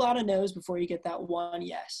whole lot of no's before you get that one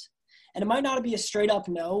yes. And it might not be a straight up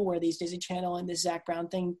no, where these Disney Channel and this Zac Brown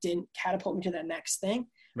thing didn't catapult me to that next thing,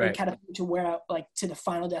 right? Or catapult me to where to the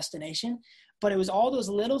final destination. But it was all those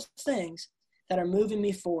little things that are moving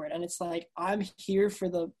me forward. And it's I'm here for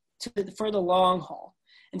the long haul.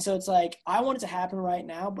 And so it's I want it to happen right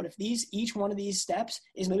now. But if each one of these steps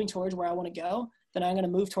is moving towards where I want to go, then I'm going to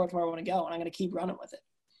move towards where I want to go, and I'm going to keep running with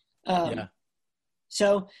it.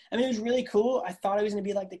 So, it was really cool. I thought it was going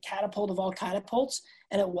to be the catapult of all catapults,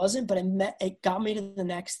 and it wasn't, but it got me to the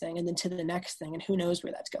next thing and then to the next thing, and who knows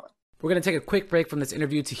where that's going. We're going to take a quick break from this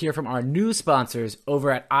interview to hear from our new sponsors over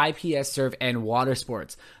at IPS Surf and Water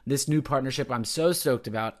Sports. This new partnership I'm so stoked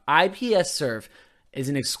about. IPS Surf is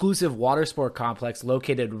an exclusive water sport complex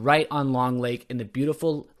located right on Long Lake in the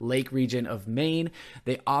beautiful lake region of Maine.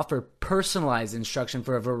 They offer personalized instruction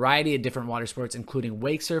for a variety of different water sports, including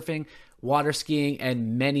wake surfing, water skiing,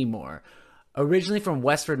 and many more. Originally from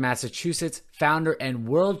Westford, Massachusetts, founder and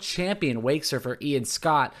world champion wake surfer Ian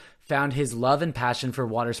Scott found his love and passion for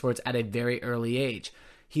water sports at a very early age.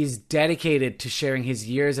 He's dedicated to sharing his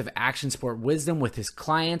years of action sport wisdom with his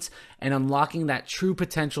clients and unlocking that true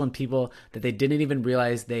potential in people that they didn't even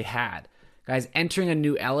realize they had. Guys, entering a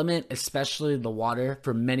new element, especially the water,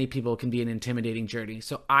 for many people can be an intimidating journey.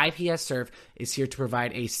 So IPS Surf is here to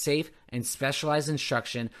provide a safe and specialized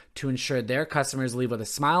instruction to ensure their customers leave with a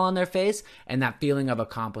smile on their face and that feeling of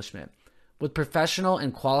accomplishment. With professional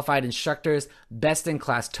and qualified instructors,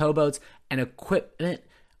 best-in-class towboats, and equipment,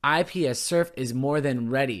 IPS Surf is more than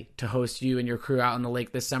ready to host you and your crew out on the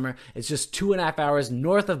lake this summer. It's just 2.5 hours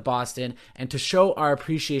north of Boston, and to show our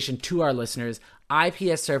appreciation to our listeners,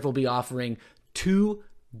 IPS Surf will be offering 2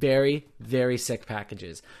 very, very sick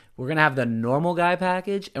packages. We're going to have the normal guy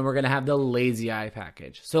package and we're going to have the lazy eye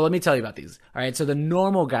package. So let me tell you about these. All right. So the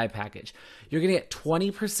normal guy package, you're going to get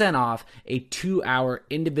 20% off a 2-hour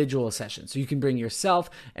individual session. So you can bring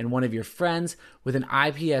yourself and one of your friends with an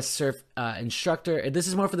IPS Surf instructor. This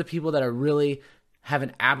is more for the people that are really have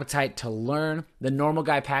an appetite to learn. The normal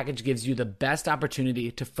guy package gives you the best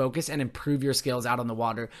opportunity to focus and improve your skills out on the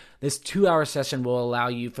water. This 2-hour session will allow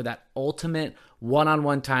you for that ultimate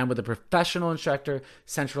one-on-one time with a professional instructor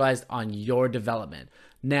centralized on your development.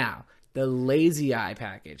 Now, the lazy eye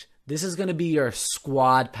package. This is going to be your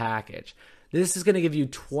squad package. This is going to give you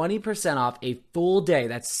 20% off a full day.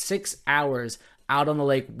 That's 6 hours out on the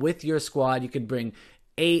lake with your squad. You could bring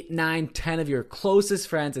 8, 9, 10 of your closest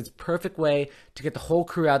friends. It's a perfect way to get the whole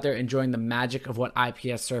crew out there enjoying the magic of what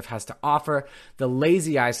IPS Surf has to offer. The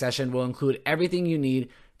Lazy Eye session will include everything you need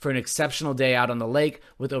for an exceptional day out on the lake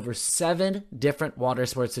with over 7 different water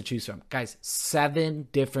sports to choose from. Guys, 7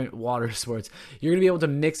 different water sports. You're going to be able to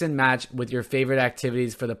mix and match with your favorite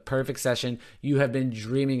activities for the perfect session you have been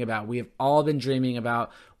dreaming about. We have all been dreaming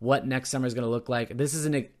about what next summer is going to look like. This is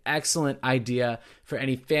an excellent idea for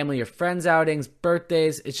any family or friends outings,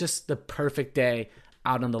 birthdays. It's just the perfect day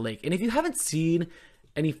out on the lake. And if you haven't seen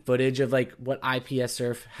any footage of like what IPS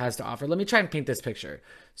Surf has to offer, let me try and paint this picture.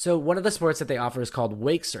 So one of the sports that they offer is called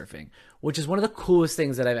wake surfing, which is one of the coolest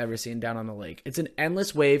things that I've ever seen down on the lake. It's an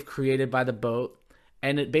endless wave created by the boat,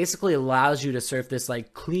 and it basically allows you to surf this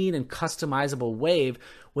like clean and customizable wave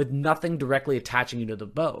with nothing directly attaching you to the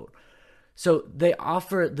boat. So they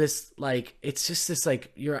offer this, like, it's just this,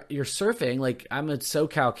 like, you're surfing, like, I'm a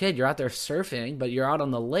SoCal kid, you're out there surfing, but you're out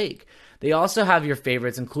on the lake. They also have your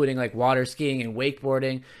favorites, including, like, water skiing and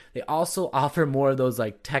wakeboarding. They also offer more of those,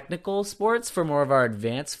 like, technical sports for more of our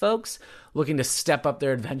advanced folks looking to step up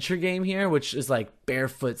their adventure game here, which is, like,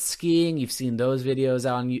 barefoot skiing. You've seen those videos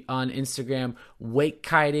on Instagram, wake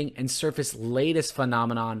kiting, and Surface latest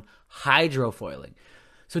phenomenon, hydrofoiling.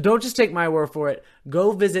 So don't just take my word for it.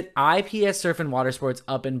 Go visit IPS Surf and Water Sports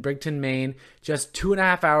up in Brighton, Maine, just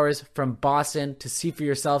 2.5 hours from Boston, to see for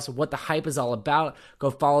yourselves what the hype is all about. Go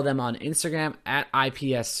follow them on Instagram at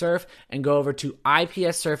IPS Surf and go over to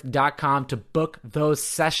ipssurf.com to book those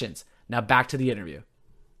sessions. Now back to the interview.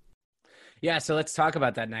 Yeah, so let's talk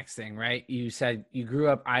about that next thing, right? You said you grew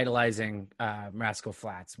up idolizing Rascal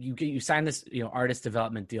Flatts. You signed this, artist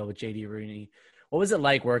development deal with JD Rooney. What was it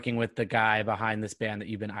like working with the guy behind this band that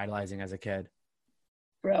you've been idolizing as a kid?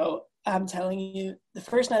 Bro, I'm telling you, the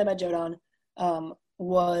first night I met Joe Don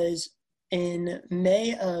was in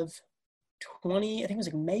May of I think it was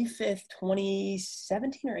like May 5th,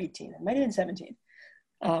 2017 or 18. It might have been 17.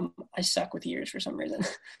 I suck with years for some reason.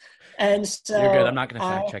 And so you're good. I'm not going to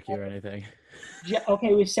fact check you or anything. Yeah, okay,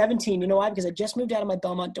 we were 17. You know why? Because I just moved out of my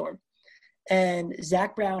Belmont dorm. And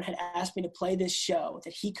Zach Brown had asked me to play this show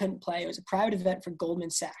that he couldn't play. It was a private event for Goldman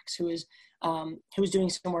Sachs, who was doing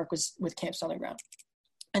some work with Camp Southern Ground.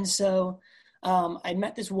 And so I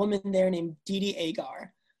met this woman there named Dee Dee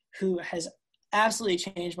Agar, who has absolutely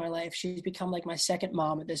changed my life. She's become like my second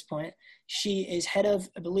mom at this point. She is head of,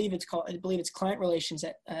 I believe it's client relations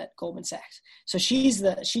at Goldman Sachs. So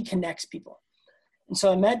she connects people. And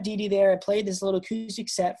so I met Dee Dee there. I played this little acoustic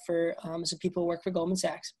set for some people who work for Goldman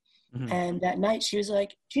Sachs. Mm-hmm. And that night she was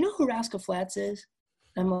like, "Do you know who Rascal Flatts is?"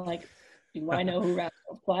 I'm like, "Do I know who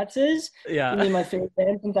Rascal Flatts is?" Yeah. You mean my favorite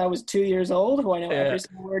band since I was 2 years old, who I know every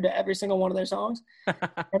single word to every single one of their songs?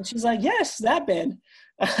 And she's like, "Yes, that band."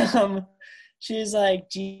 She's like,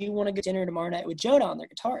 "Do you want to go to dinner tomorrow night with Joe Don, their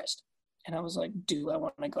guitarist?" And I was like, "Do I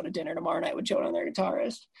want to go to dinner tomorrow night with Joe Don, their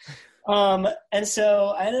guitarist?" And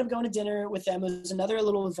so I ended up going to dinner with them. It was another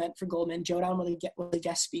little event for Goldman. Joe Don was a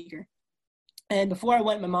guest speaker. And before I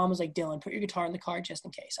went, my mom was like, "Dylan, put your guitar in the car just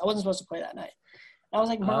in case." I wasn't supposed to play that night. And I was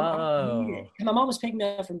like, "Mom, I don't need it." And my mom was picking me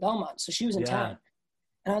up from Belmont, so she was in town.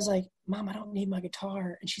 And I was like, "Mom, I don't need my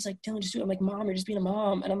guitar." And she's like, "Dylan, just do it." I'm like, "Mom, you're just being a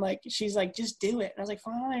mom." And she's like, "Just do it." And I was like,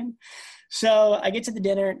 "Fine." So I get to the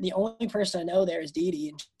dinner. The only person I know there is Dee Dee,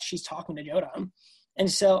 and she's talking to Joe Don. And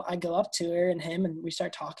so I go up to her and him, and we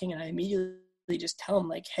start talking, and I immediately just tell him,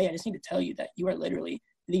 like, "Hey, I just need to tell you that you are literally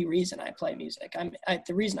the reason I play music.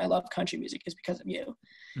 The reason I love country music is because of you."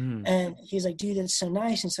 Mm. And he's like, "Dude, that's so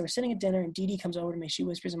nice." And so we're sitting at dinner, and Dee Dee comes over to me. She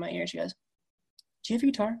whispers in my ear. She goes, "Do you have a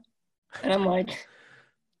guitar?" And I'm like,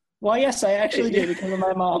 "Well, yes, I actually do, because of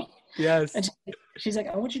my mom." Yes. And she's like,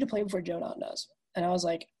 "I want you to play before Joe Don does." And I was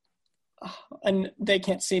like, oh, and they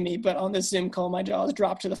can't see me, but on this Zoom call, my jaws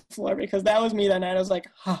dropped to the floor, because that was me that night. I was like,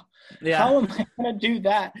 how am I going to do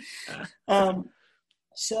that?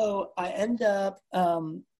 So I end up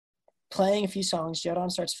playing a few songs. Joe Don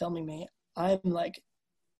starts filming me. I'm like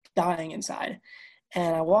dying inside.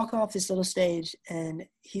 And I walk off this little stage, and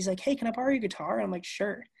he's like, "Hey, can I borrow your guitar?" And I'm like,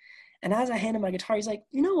 "Sure." And as I hand him my guitar, he's like,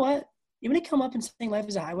 "You know what? You want to come up and sing Life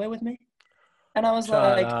is a Highway with me?" And I was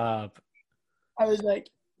like,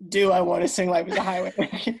 "Do I want to sing Life is a Highway?"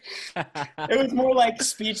 It was more like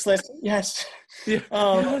speechless. Yes.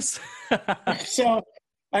 Yes. So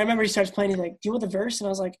I remember he starts playing. He's like, "Do you want the verse?" And I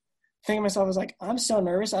was like, thinking to myself, I was like, "I'm so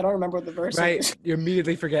nervous. I don't remember what the verse is." You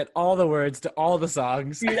immediately forget all the words to all the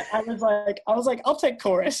songs. Dude, I was like, "I'll take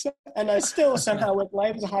chorus." And I still somehow with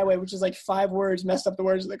Life is a Highway, which is like 5 words, messed up the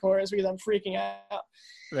words of the chorus because I'm freaking out.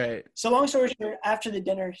 Right. So long story short, after the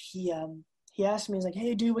dinner, he asked me, he's like,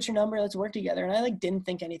 "Hey, dude, what's your number? Let's work together." And I didn't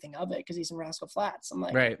think anything of it because he's in Rascal Flatts. I'm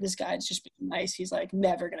like, This guy's just being nice. He's like,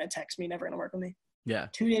 never going to text me, never going to work with me. Yeah.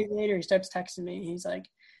 2 days later, he starts texting me. He's like,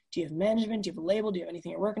 "Do you have management? Do you have a label? Do you have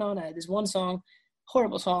anything you're working on?" I had this one song,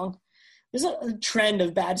 horrible song. There's a trend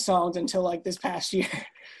of bad songs until like this past year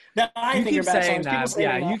that I think are bad songs.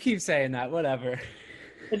 You keep saying that. Whatever.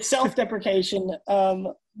 It's self-deprecation.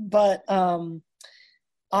 But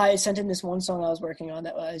I sent him this one song I was working on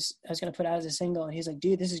that I was going to put out as a single. And he's like,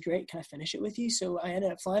 "Dude, this is great. Can I finish it with you?" So I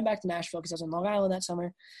ended up flying back to Nashville because I was in Long Island that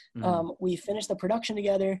summer. Mm-hmm. We finished the production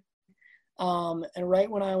together. And right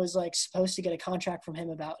when I was like supposed to get a contract from him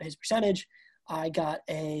about his percentage, I got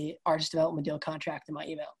a artist development deal contract in my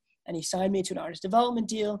email, and he signed me to an artist development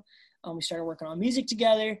deal. We started working on music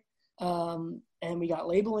together, and we got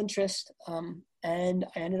label interest. And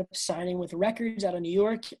I ended up signing with Records out of New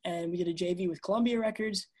York, and we did a JV with Columbia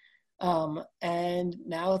Records. And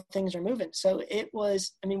now things are moving. So it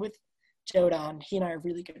was, with Joe Don, he and I are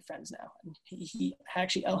really good friends now. And he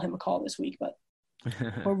actually owe him a call this week, but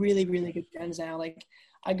we're really, really good friends now. Like,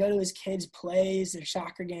 I go to his kids' plays, their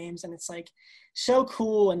soccer games, and it's like so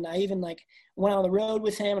cool. And I even like went on the road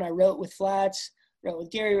with him, and I wrote with Flatts, wrote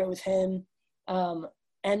with Gary, wrote with him.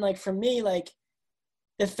 And like for me, like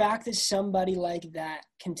the fact that somebody like that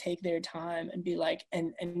can take their time and be like,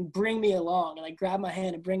 and bring me along and like grab my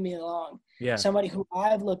hand and bring me along. Yeah. Somebody who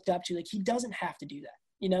I've looked up to, like he doesn't have to do that.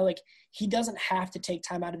 You know, like he doesn't have to take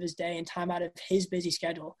time out of his day and time out of his busy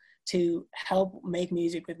schedule to help make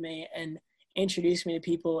music with me and introduce me to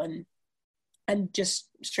people and just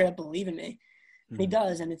straight up believe in me. And he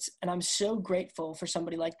does. And I'm so grateful for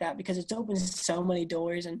somebody like that because it's opened so many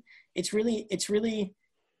doors, and it's really,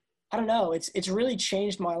 I don't know. It's really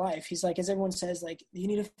changed my life. He's like, as everyone says, like, you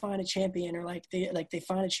need to find a champion, or they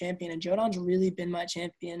find a champion. And Jodan's really been my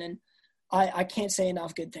champion. And I can't say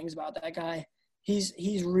enough good things about that guy.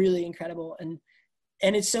 He's really incredible. And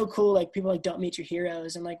it's so cool. Like people like don't meet your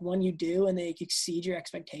heroes. And like when you do, and they exceed your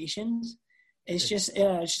expectations, it's just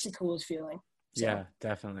the coolest feeling. So. Yeah,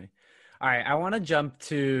 definitely. All right. I want to jump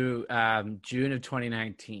to June of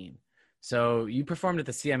 2019. So you performed at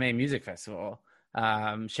the CMA Music Festival.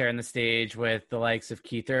 Sharing the stage with the likes of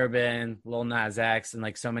Keith Urban, Lil Nas X, and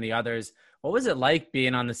like so many others. What was it like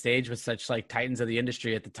being on the stage with such like titans of the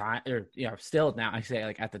industry at the time, or still now? I say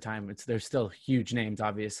like at the time, there's still huge names,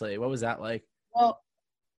 obviously. What was that like? Well,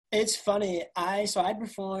 it's funny. I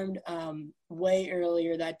performed way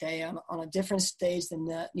earlier that day on a different stage than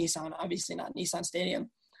the Nissan, obviously not Nissan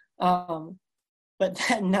Stadium. But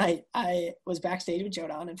that night I was backstage with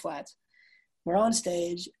Jodan and Flats. We're on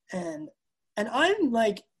stage, and I'm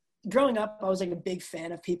like, growing up, I was like a big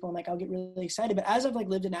fan of people, and like I'll get really excited. But as I've like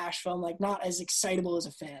lived in Nashville, I'm like not as excitable as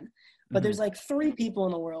a fan. But there's like 3 people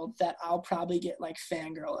in the world that I'll probably get like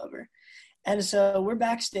fangirl over. And so we're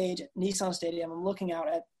backstage at Nissan Stadium. I'm looking out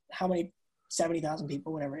at how many 70,000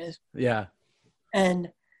 people, whatever it is. Yeah.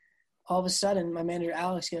 And all of a sudden, my manager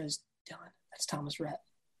Alex goes, "Dylan, that's Thomas Rhett."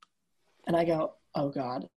 And I go, "Oh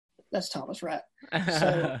God, that's Thomas Rhett."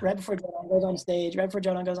 So right before Jodan goes on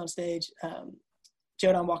stage,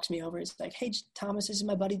 Jodan walks me over. It's like, "Hey, Thomas, this is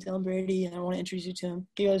my buddy Dylan Brady, and I want to introduce you to him."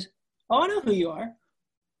 He goes, "Oh, I know who you are."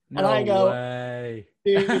 No and I go, way.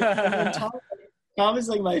 "Dude," and Tom is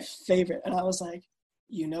like my favorite. And I was like,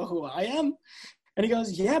 "You know who I am?" And he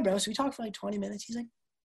goes, "Yeah, bro." So we talked for like 20 minutes. He's like,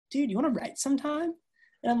 "Dude, you want to write sometime?"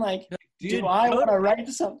 And I'm like, "Do I want to write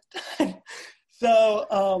sometime?"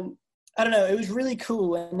 So, I don't know. It was really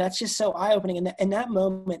cool. And that's just so eye-opening. And in that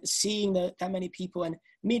moment, seeing that many people and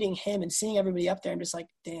meeting him and seeing everybody up there, I'm just like,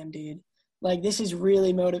 damn, dude. Like, this is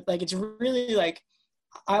really like, it's really like,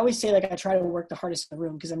 I always say, like, I try to work the hardest in the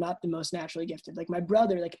room because I'm not the most naturally gifted. Like, my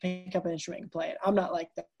brother, like, can pick up an instrument and play it. I'm not like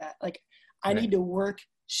that. Like, I need to work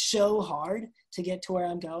so hard to get to where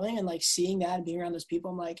I'm going. And, like, seeing that and being around those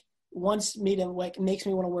people, I'm like, makes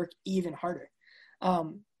me want to work even harder.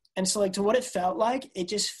 And so, like, to what it felt like, it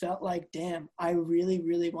just felt like, damn, I really,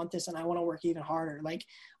 really want this, and I want to work even harder. Like,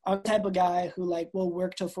 I'm the type of guy who, like, will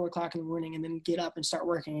work till 4 o'clock in the morning and then get up and start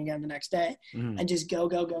working again the next day and just go,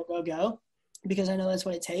 because I know that's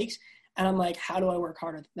what it takes. And I'm like, how do I work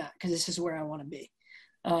harder than that? Because this is where I want to be.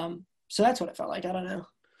 So that's what it felt like. I don't know.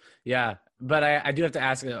 Yeah, but I do have to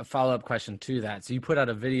ask a follow-up question to that. So you put out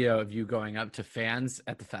a video of you going up to fans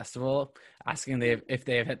at the festival, asking if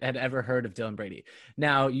they had ever heard of Dylan Brady.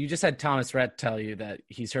 Now, you just had Thomas Rhett tell you that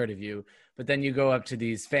he's heard of you, but then you go up to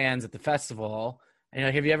these fans at the festival, and you're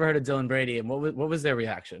like, "Have you ever heard of Dylan Brady?" And what was their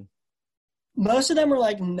reaction? Most of them were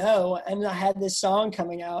like, "No," and I had this song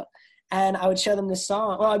coming out, and I would show them this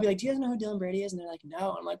song. Well, I'd be like, "Do you guys know who Dylan Brady is?" And they're like,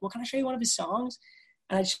 "No." I'm like, "Well, can I show you one of his songs?"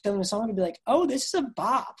 And I'd show them a song and be like, "Oh, this is a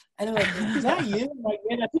bop." And they're like, "Is that you?" I'm like,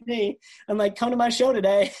 "Yeah, that's me." I'm like, "Come to my show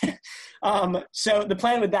today." So the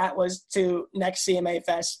plan with that was to next CMA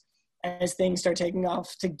Fest, as things start taking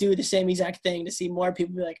off, to do the same exact thing, to see more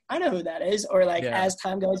people be like, "I know who that is." Or like, as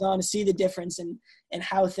time goes on, to see the difference in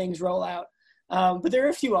how things roll out. But there are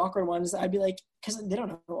a few awkward ones that I'd be like, because they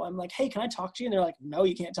don't know. I'm like, "Hey, can I talk to you?" And they're like, "No,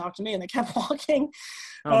 you can't talk to me." And they kept walking.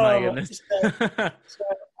 Oh my goodness. So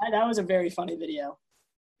that was a very funny video.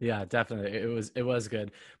 Yeah, definitely. It was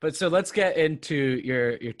good. But so let's get into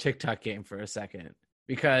your TikTok game for a second,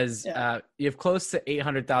 because you have close to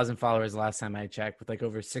 800,000 followers last time I checked, with like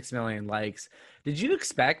over 6 million likes. Did you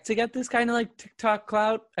expect to get this kind of like TikTok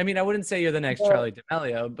clout? I mean, I wouldn't say you're the next Charli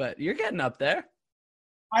D'Amelio, but you're getting up there.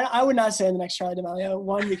 I would not say the next Charli D'Amelio.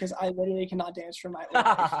 One, because I literally cannot dance for my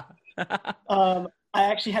life. I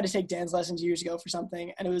actually had to take dance lessons years ago for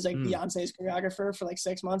something, and it was like Beyonce's choreographer for like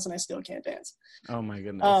 6 months, and I still can't dance. Oh my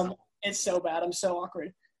goodness. It's so bad. I'm so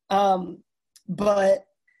awkward. But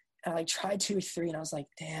I like tried 2 or 3, and I was like,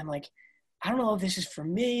 damn, like, I don't know if this is for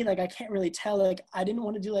me. Like, I can't really tell. Like, I didn't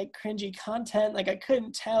want to do like cringy content. Like, I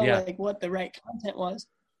couldn't tell like what the right content was.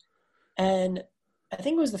 And I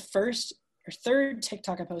think it was the first or third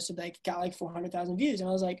TikTok I posted, like, got like 400,000 views. And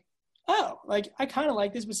I was like, oh, like I kind of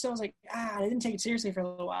like this, but still I was like, I didn't take it seriously for a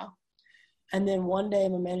little while. And then one day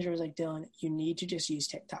my manager was like, Dylan, you need to just use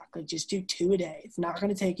TikTok. Like just do 2 a day. It's not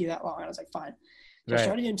going to take you that long. And I was like, fine. So I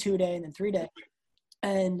started doing 2 a day and then 3 a day.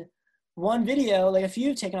 And one video, like a few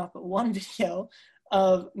have taken off, but one video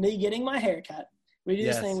of me getting my hair cut. We do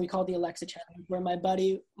this thing we call the Alexa challenge, where my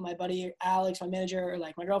buddy Alex, my manager, or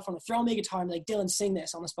like my girlfriend will throw me a guitar and be like, Dylan, sing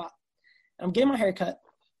this on the spot. And I'm getting my hair cut.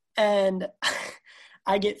 And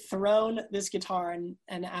I get thrown this guitar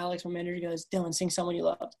and Alex, my manager, goes, Dylan, sing Someone You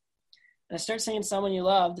Loved. And I start singing Someone You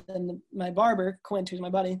Loved, and my barber, Quint, who's my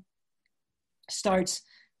buddy, starts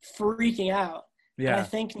freaking out. Yeah. And I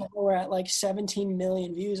think now we're at like 17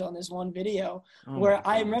 million views on this one video, where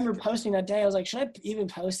I remember posting that day. I was like, should I even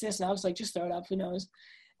post this? And I was like, just throw it up, who knows?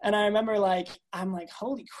 And I remember I'm like,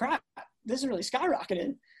 holy crap, this is really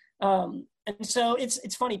skyrocketed. And so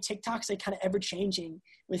it's funny, TikTok's like kind of ever changing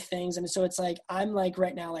with things. And so it's like, I'm like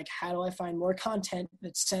right now, like, how do I find more content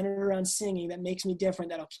that's centered around singing that makes me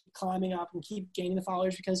different, that'll keep climbing up and keep gaining the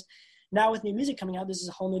followers? Because now with new music coming out, this is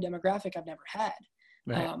a whole new demographic I've never had.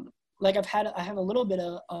 Right. Like I have a little bit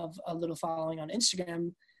of a little following on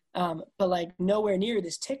Instagram, but like nowhere near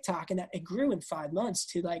this TikTok. And that it grew in 5 months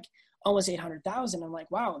to like almost 800,000. I'm like,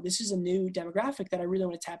 wow, this is a new demographic that I really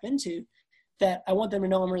want to tap into, that I want them to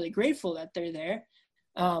know I'm really grateful that they're there.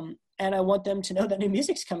 And I want them to know that new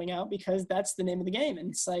music's coming out, because that's the name of the game. And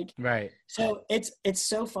it's like, right. So it's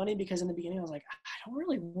so funny, because in the beginning I was like, I don't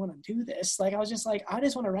really want to do this. Like, I was just like, I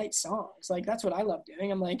just want to write songs. Like, that's what I love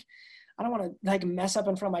doing. I'm like, I don't want to like mess up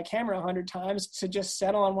in front of my camera 100 times to just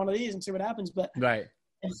settle on one of these and see what happens. But right.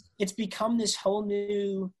 It's become this whole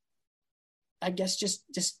new, I guess, just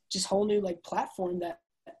whole new like platform that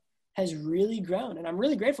has really grown, and I'm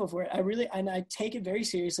really grateful for it. I take it very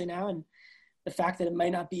seriously now. And the fact that it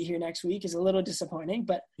might not be here next week is a little disappointing,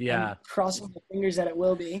 but yeah, I'm crossing my fingers that it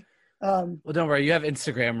will be. Well, don't worry, you have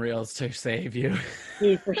Instagram Reels to save you.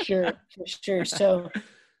 Dude, for sure. So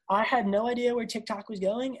I had no idea where TikTok was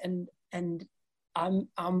going, and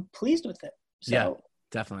I'm pleased with it. So yeah,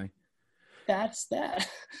 definitely. That's that.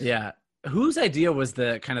 Yeah. Whose idea was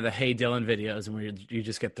the kind of the Hey Dylan videos, and where you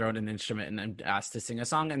just get thrown an instrument and asked to sing a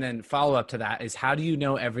song? And then follow up to that is, how do you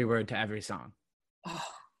know every word to every song? Oh,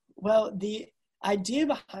 well, the idea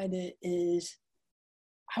behind it is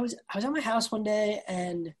I was at my house one day,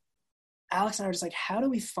 and Alex and I were just like, how do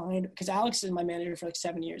we find, because Alex is my manager for like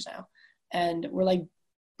 7 years now, and we're like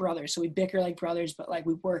brothers. So we bicker like brothers, but like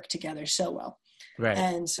we work together so well. Right.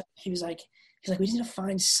 And so he's like, we need to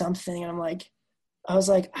find something. And I was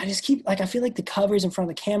like, I just keep, like, I feel like the covers in front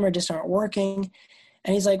of the camera just aren't working.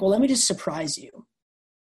 And he's like, well, let me just surprise you.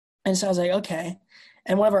 And so I was like, okay.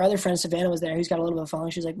 And one of our other friends, Savannah, was there, who's got a little bit of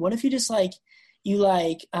following. She was like, what if you just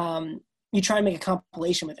you try and make a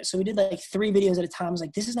compilation with it? So we did like 3 videos at a time. I was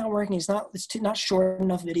like, this is not working. It's not short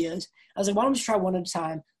enough videos. I was like, why don't we just try one at a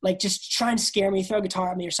time? Like, just try and scare me, throw a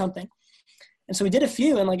guitar at me or something. And so we did a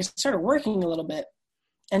few, and like it started working a little bit.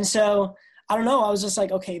 And so I don't know. I was just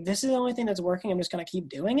like, okay, this is the only thing that's working. I'm just going to keep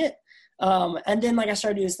doing it. And then like I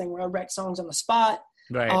started doing this thing where I write songs on the spot.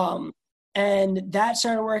 Right. And that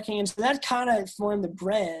started working. And so that kind of formed the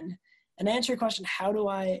brand. And to answer your question, how do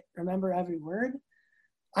I remember every word?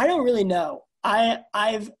 I don't really know.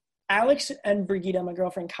 Alex and Brigitte, my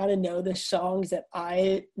girlfriend, kind of know the songs that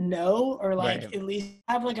I know, or like right. At least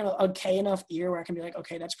have like an okay enough ear where I can be like,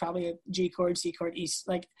 okay, that's probably a G chord, C chord, E.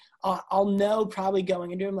 Like I'll know probably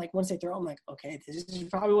going into them. Like once they throw, I'm like, okay, this is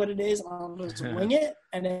probably what it is. And I'll just wing it.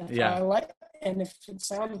 And if I like, and if it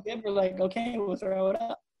sounds good, we're like, okay, we'll throw it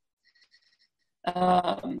up.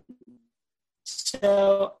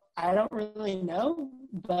 So I don't really know,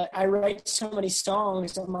 but I write so many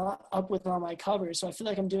songs. I'm not up with all my covers, so I feel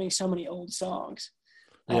like I'm doing so many old songs.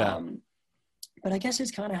 Yeah. But I guess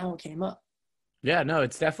it's kind of how it came up. Yeah, no,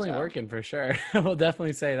 it's definitely working for sure. We'll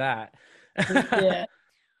definitely say that. Yeah.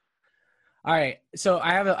 All right. So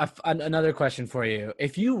I have another question for you.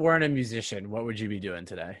 If you weren't a musician, what would you be doing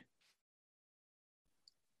today?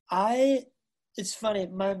 It's funny.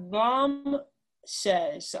 My mom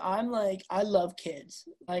says, so I'm like, I love kids.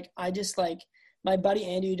 Like, I just like, my buddy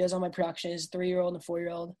Andy, who does all my production, is 3-year-old and a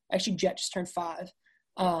 4-year-old. Actually, Jet just turned 5.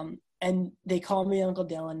 And they call me Uncle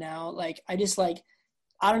Dylan now. Like, I just like,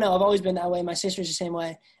 I don't know. I've always been that way. My sister's the same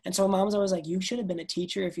way. And so my mom's always like, you should have been a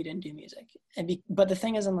teacher if you didn't do music. But the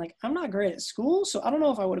thing is, I'm like, I'm not great at school, so I don't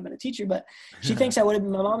know if I would have been a teacher, but she thinks I would have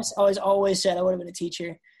been. My mom's always said I would have been a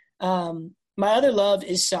teacher. My other love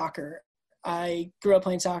is soccer. I grew up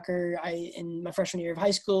playing soccer. In my freshman year of high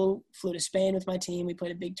school, flew to Spain with my team. We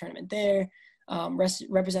played a big tournament there,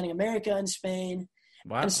 representing America in Spain.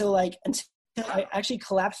 Wow. And so like, until I actually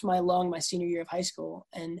collapsed my lung my senior year of high school,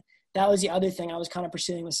 and that was the other thing I was kind of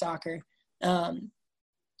pursuing with soccer.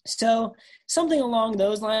 So something along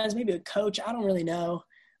those lines, maybe a coach, I don't really know.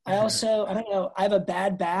 I don't know, I have a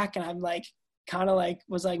bad back, and I'm like, kind of like,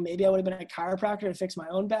 was like, maybe I would have been a chiropractor to fix my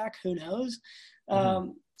own back. Who knows?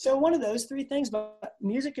 So one of those three things, but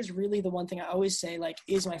music is really the one thing I always say, like,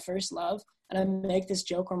 is my first love. And I make this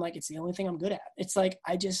joke where I'm like, it's the only thing I'm good at. It's like,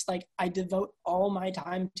 I devote all my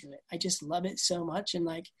time to it. I just love it so much. And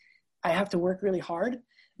like, I have to work really hard,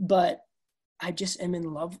 but I just am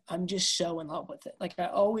in love. I'm just so in love with it. Like, I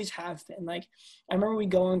always have been. Like, I remember we'd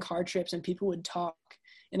go on car trips and people would talk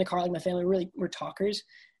in the car. Like, my family really were talkers.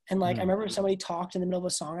 And like, I remember if somebody talked in the middle of a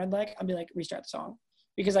song I'd be like, restart the song.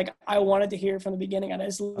 Because like, I wanted to hear it from the beginning, and I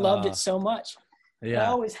just loved it so much. Yeah. I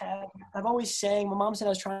always have. I've always sang. My mom said I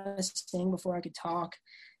was trying to sing before I could talk,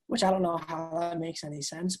 which I don't know how that makes any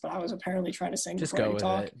sense, but I was apparently trying to sing before I could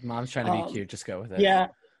talk. Just go with it. Mom's trying to be cute. Just go with it. Yeah,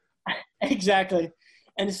 exactly.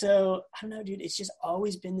 And so, I don't know, dude, it's just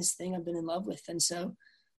always been this thing I've been in love with. And so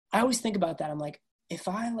I always think about that. I'm like, if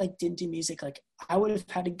I like didn't do music, like I would have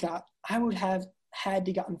had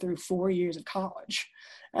to gotten through 4 years of college.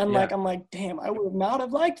 And like, I'm like, damn, I would not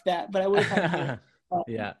have liked that, but I would have had to.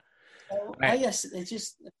 Yeah. So, right. I guess it's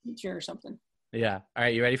just a teacher or something. Yeah. All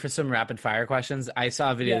right. You ready for some rapid fire questions? I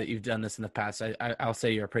saw a video that you've done this in the past. I'll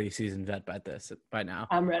say you're a pretty seasoned vet by now.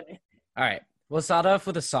 I'm ready. All right. We'll start off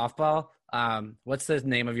with a softball. What's the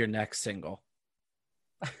name of your next single?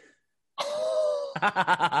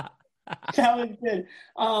 That was good.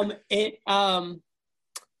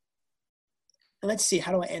 Let's see.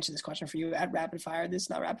 How do I answer this question for you at rapid fire? This is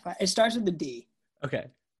not rapid fire. It starts with the D. Okay,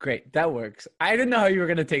 great. That works. I didn't know how you were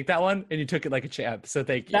going to take that one, and you took it like a champ. So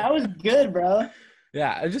thank you. That was good, bro.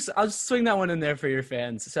 Yeah, I'll just swing that one in there for your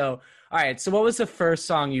fans. So, all right. So what was the first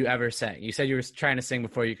song you ever sang? You said you were trying to sing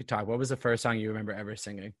before you could talk. What was the first song you remember ever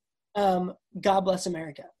singing? God Bless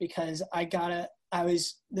America, because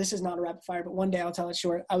this is not a rapid fire, but one day I'll tell it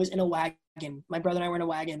short. I was in a wagon. My brother and I were in a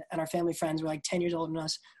wagon, and our family friends were like 10 years older than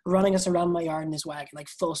us, running us around my yard in this wagon, like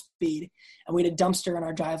full speed. And we had a dumpster in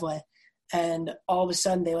our driveway. And all of a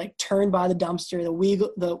sudden they like turned by the dumpster,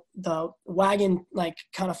 the wagon like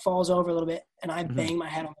kind of falls over a little bit, and I bang my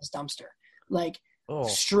head on this dumpster, like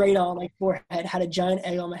straight on, like forehead, had a giant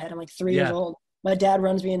egg on my head. I'm like 3 years old. My dad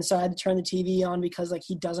runs me inside to turn the TV on because like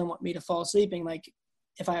he doesn't want me to fall sleeping. Like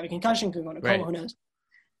if I have a concussion, could go to coma, who knows?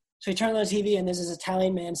 So he turned on the TV, and there's this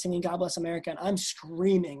Italian man singing God Bless America, and I'm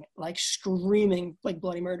screaming like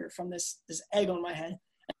bloody murder from this egg on my head.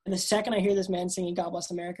 And the second I hear this man singing God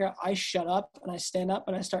Bless America, I shut up and I stand up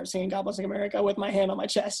and I start singing God Bless America with my hand on my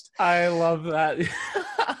chest. I love that.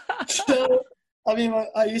 So, I mean,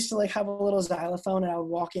 I used to like have a little xylophone, and I would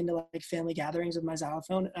walk into like family gatherings with my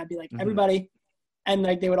xylophone, and I'd be like, everybody, and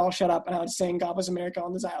like they would all shut up, and I would sing God Bless America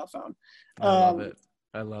on the xylophone. I love it.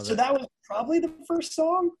 So that was probably the first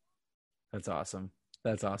song. That's awesome.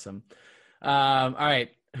 All right.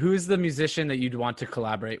 Who's the musician that you'd want to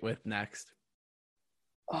collaborate with next?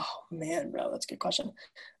 Oh man, bro, that's a good question.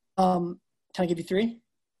 Can I give you three?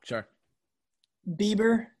 Sure.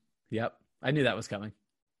 Bieber. Yep. I knew that was coming.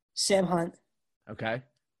 Sam Hunt. Okay.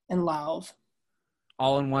 And Lauv.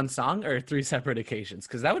 All in one song or three separate occasions?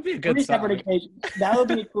 Because that would be a good song. 3 separate occasions. That would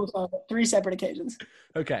be a cool song. 3 separate occasions.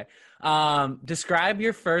 Okay. Describe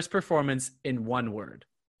your first performance in one word.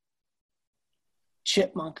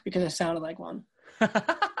 Chipmunk, because I sounded like one.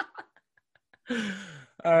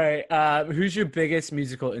 All right. Who's your biggest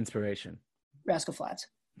musical inspiration? Rascal Flatts.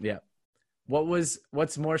 Yeah.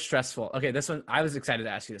 What's more stressful? Okay, this one, I was excited to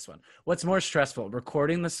ask you this one. What's more stressful,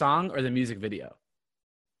 recording the song or the music video?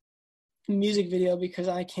 Music video, because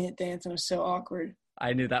I can't dance and I'm so awkward.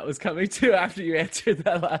 I knew that was coming too after you answered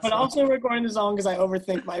that last one. But also recording the song because I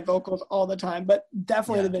overthink my vocals all the time, but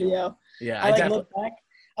definitely the video. Yeah. I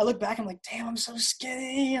look back, I'm like, damn, I'm so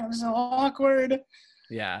skinny. I'm so awkward.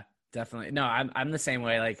 Yeah, definitely. No, I'm the same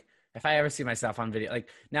way. Like if I ever see myself on video, like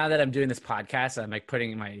now that I'm doing this podcast, I'm like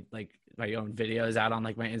putting my own videos out on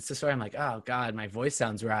like my Insta story. I'm like, oh God, my voice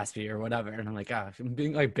sounds raspy or whatever. And I'm like, I'm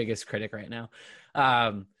being like biggest critic right now.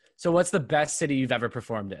 So what's the best city you've ever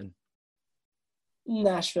performed in?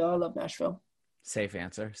 Nashville. I love Nashville. Safe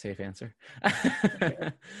answer.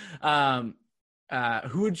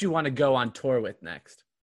 Who would you want to go on tour with next?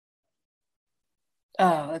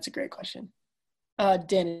 Oh, that's a great question.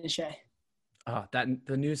 Dan and Shay. Oh,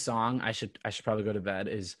 the new song, I should probably go to bed,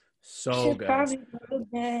 is so good. Probably go to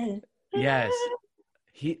bed. Yes.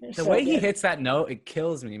 The way he hits that note, it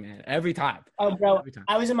kills me, man. Every time. Oh, bro. Every time.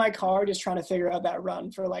 I was in my car just trying to figure out that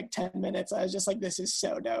run for like 10 minutes. I was just like, this is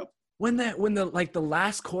so dope. When the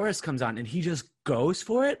last chorus comes on and he just goes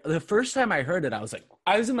for it, the first time I heard it, I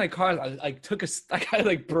I was in my car. I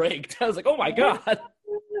braked. I was like, oh my God.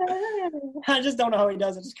 I just don't know how he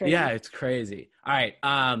does it. It's crazy. Yeah, it's crazy. All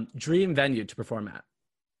right. Dream venue to perform at?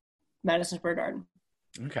 Madison Square Garden.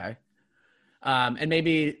 Okay. And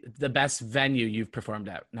maybe the best venue you've performed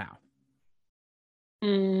at now?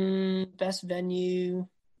 Best venue.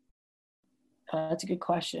 That's a good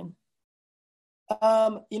question.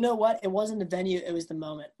 You know what? It wasn't the venue. It was the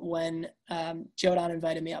moment when Joe Don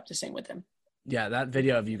invited me up to sing with him. Yeah, that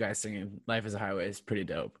video of you guys singing "Life Is a Highway" is pretty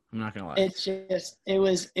dope. I'm not gonna lie. It's just it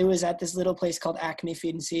was at this little place called Acme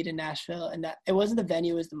Feed and Seed in Nashville, and that it wasn't the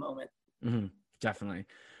venue, it was the moment. Mm-hmm, definitely.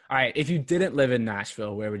 All right, if you didn't live in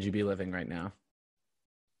Nashville, where would you be living right now?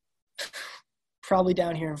 Probably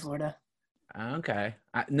down here in Florida. Okay.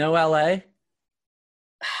 No LA?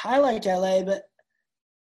 I like LA, but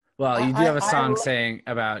well, you do have a song saying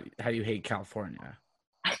about how you hate California.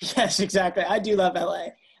 Yes, exactly. I do love LA,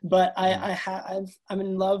 but I'm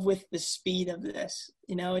in love with the speed of this.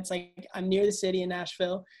 You know, it's like I'm near the city in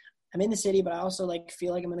Nashville. I'm in the city, but I also like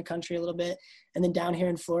feel like I'm in the country a little bit. And then down here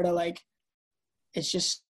in Florida, like it's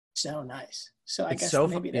just so nice. So I guess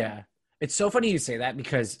maybe that. Yeah. It's so funny you say that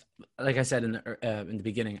because, like I said in the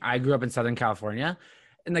beginning, I grew up in Southern California,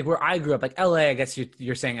 and like where I grew up, like LA, I guess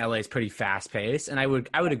you're saying LA is pretty fast paced, and I would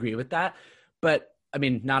agree with that. But I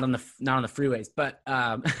mean, not on the freeways, but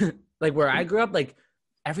like where I grew up, like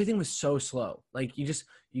everything was so slow. Like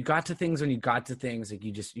you got to things when you got to things. Like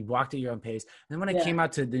you walked at your own pace. And then when I came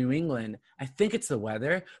out to New England, I think it's the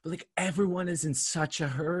weather, but like everyone is in such a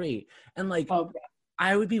hurry, and like. Oh,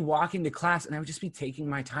 I would be walking to class and I would just be taking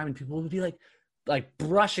my time and people would be like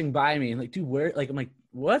brushing by me and like, dude, where, like, I'm like,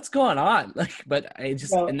 what's going on? Like, but I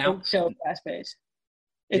just, and now it's so fast paced.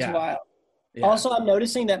 It's wild. Yeah. Also, I'm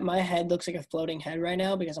noticing that my head looks like a floating head right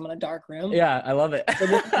now because I'm in a dark room. Yeah. I love it. So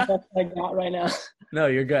this is what I got right now. No,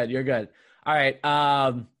 you're good. You're good. All right.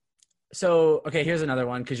 So, okay, here's another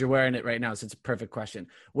one because you're wearing it right now. So it's a perfect question.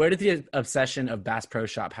 Where did the obsession of Bass Pro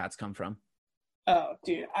Shop hats come from? Oh,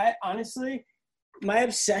 dude, I honestly, my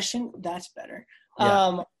obsession, that's better.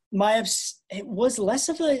 Yeah. It was less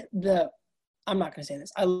of the I'm not going to say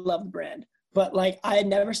this. I love the brand, but like I had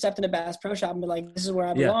never stepped in a Bass Pro Shop and been like, this is where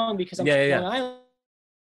I belong because I'm from Long Island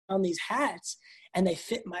on these hats and they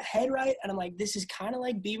fit my head right. And I'm like, this is kind of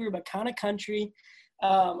like Beaver, but kind of country.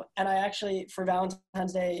 And I actually, for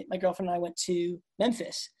Valentine's Day, my girlfriend and I went to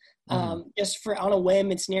Memphis. Just for on a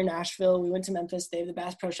whim. It's near Nashville. We went to Memphis. They have the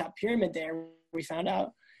Bass Pro Shop Pyramid there. We found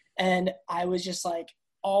out. And I was just like,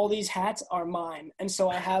 all these hats are mine. And so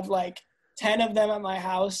I have like 10 of them at my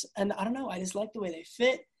house. And I don't know, I just like the way they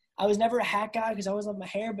fit. I was never a hat guy because I always loved my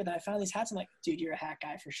hair, but then I found these hats. I'm like, dude, you're a hat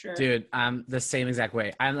guy for sure. Dude, I'm the same exact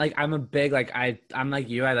way. I'm a big, like, I'm like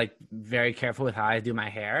you. I like very careful with how I do my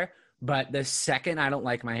hair. But the second I don't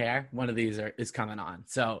like my hair, one of these is coming on.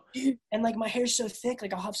 So, dude, and like my hair's so thick,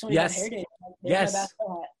 like I'll have so many bad hair days. Yes.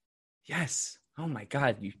 Yes. Oh my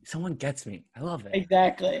God, someone gets me. I love it.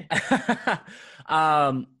 Exactly.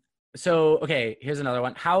 So, okay, here's another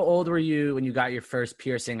one. How old were you when you got your first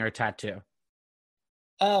piercing or tattoo?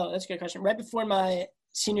 Oh, that's a good question. Right before my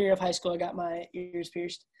senior year of high school, I got my ears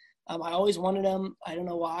pierced. I always wanted them. I don't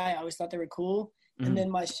know why. I always thought they were cool. Mm-hmm. And then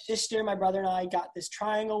my sister, my brother, and I got this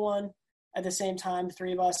triangle one at the same time, the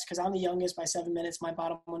three of us, because I'm the youngest by 7 minutes. My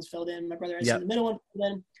bottom one's filled in. My brother has the middle one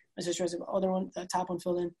filled in. My sister has the other one, the top one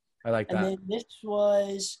filled in. I like that. And then this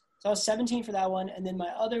was, so I was 17 for that one. And then my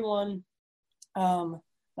other one,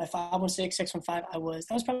 my 516, 615, that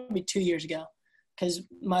was probably 2 years ago because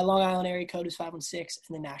my Long Island area code is 516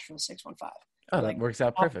 and then Nashville is 615. Oh, that works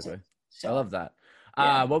out perfectly. So, I love that.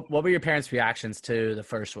 Yeah. What were your parents' reactions to the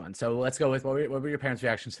first one? So let's go with what were your parents'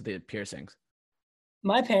 reactions to the piercings?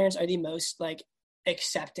 My parents are the most like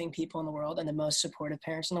accepting people in the world and the most supportive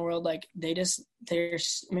parents in the world. Like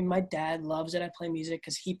my dad loves it. I play music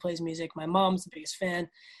because he plays music. My mom's the biggest fan.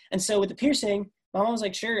 And so with the piercing, my mom was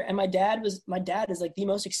like, sure. And my dad is like the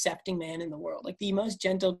most accepting man in the world, like the most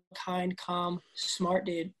gentle, kind, calm, smart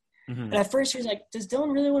dude. Mm-hmm. And at first he was like, does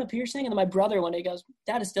Dylan really want a piercing? And then my brother one day goes,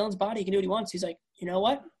 Dad, it's Dylan's body. He can do what he wants. He's like, you know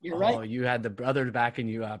what? You're right. Oh, you had the brother backing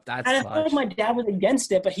you up. That's and I felt like my dad was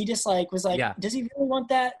against it, but he just like was like, does he really want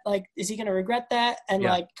that? Like, is he going to regret that? And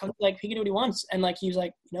like he can do what he wants. And like, he was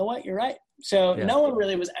like, you know what? You're right. So no one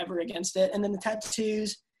really was ever against it. And then the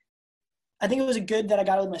tattoos, I think it was good that I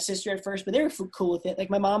got it with my sister at first, but they were cool with it.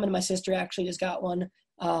 Like my mom and my sister actually just got one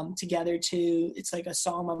together too. It's like a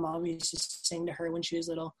song my mom used to sing to her when she was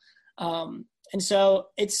little. And so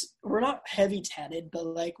we're not heavy tatted, but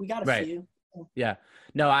like we got a few. Yeah.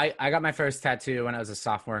 No, I got my first tattoo when I was a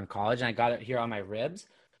sophomore in college and I got it here on my ribs.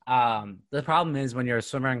 The problem is when you're a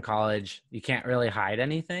swimmer in college, you can't really hide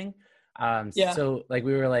anything. So like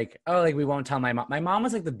we were like, oh, like we won't tell my mom. My mom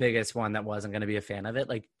was like the biggest one that wasn't going to be a fan of it.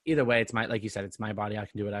 Like either way, it's like you said, it's my body. I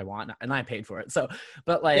can do what I want, and I paid for it. So,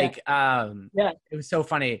 but like, it was so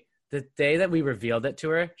funny. The day that we revealed it to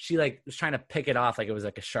her, she like was trying to pick it off like it was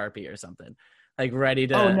like a Sharpie or something, like ready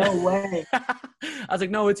to. Oh, no way. I was like,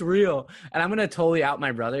 no, it's real. And I'm going to totally out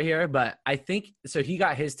my brother here, but I think, so he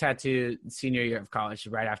got his tattoo senior year of college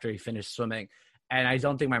right after he finished swimming. And I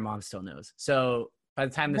don't think my mom still knows. So by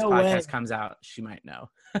the time this podcast comes out, she might know.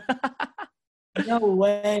 No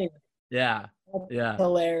way. Yeah. That's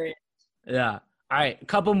hilarious. Yeah. All right. A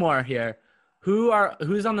couple more here.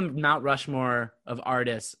 Who's on the Mount Rushmore of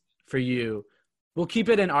artists for you? We'll keep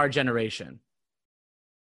it in our generation.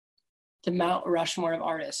 The Mount Rushmore of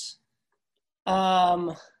artists.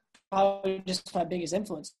 Probably just my biggest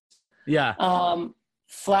influence. Yeah.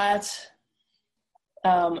 Flat,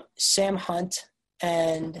 Sam Hunt,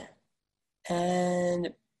 and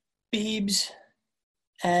Biebs,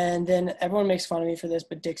 and then everyone makes fun of me for this,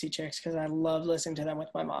 but Dixie Chicks, because I love listening to them with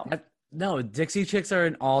my mom. No, Dixie Chicks are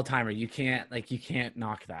an all-timer. You can't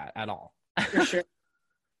knock that at all. For sure.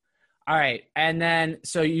 All right, and then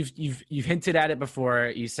so you've hinted at it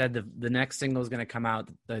before. You said the next single is going to come out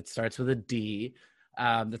that starts with a D.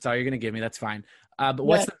 That's all you're going to give me. That's fine. But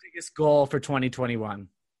what's the biggest goal for 2021?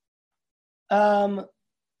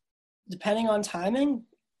 Depending on timing,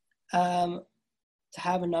 to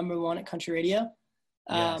have a number one at country radio.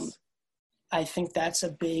 Yes. I think that's a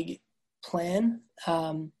big plan.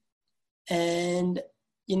 And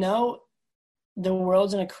you know, the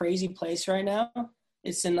world's in a crazy place right now.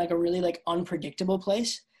 It's in like a really like unpredictable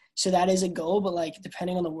place. So that is a goal, but like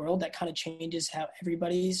depending on the world, that kind of changes how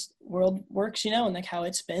everybody's world works, you know, and like how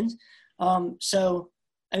it spins. So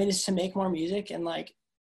I mean, it's to make more music and like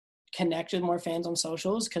connect with more fans on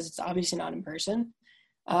socials, because it's obviously not in person.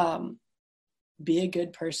 Be a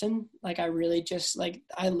good person. Like I really just like,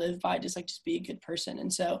 I live by just be a good person.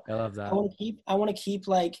 And so I love that. I want to keep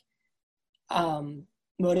like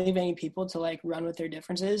motivating people to like run with their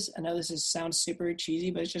differences. I know sounds super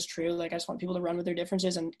cheesy, but it's just true. Like I just want people to run with their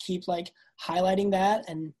differences and keep like highlighting that.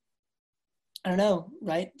 And I don't know,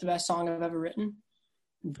 write the best song I've ever written.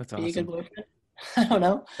 That's awesome. Be a good boyfriend. I don't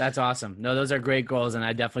know. That's awesome. No, those are great goals, and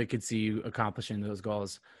I definitely could see you accomplishing those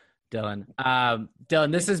goals, Dylan.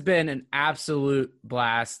 Dylan, this has been an absolute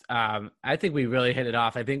blast. I think we really hit it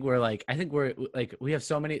off. I think we're we have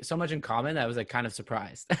so much in common that I was like kind of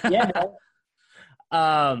surprised. Yeah.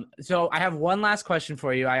 So I have one last question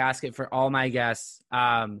for you. I ask it for all my guests.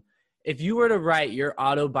 If you were to write your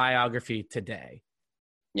autobiography today,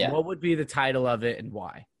 what would be the title of it and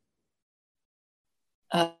why?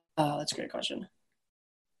 That's a great question.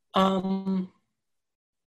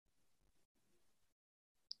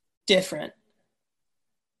 Different.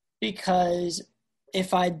 Because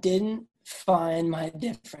if I didn't find my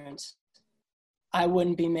difference, I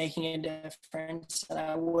wouldn't be making a difference, and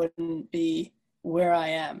I wouldn't be where I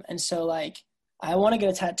am. And so like, I want to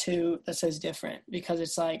get a tattoo that says different, because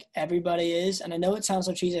it's like everybody is, and I know it sounds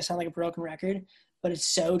so cheesy, I sound like a broken record, but it's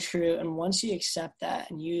so true. And once you accept that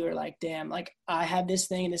and you are like, damn, like I have this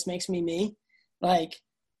thing and this makes me me, like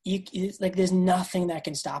there's nothing that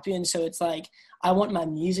can stop you. And so it's like, I want my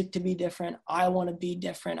music to be different. I want to be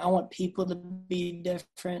different. I want people to be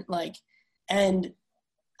different. Like, and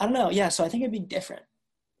I don't know. Yeah. So I think it'd be different.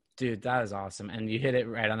 Dude, that is awesome. And you hit it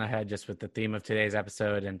right on the head just with the theme of today's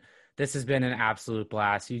episode. And this has been an absolute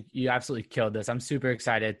blast. You absolutely killed this. I'm super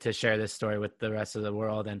excited to share this story with the rest of the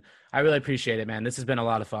world. And I really appreciate it, man. This has been a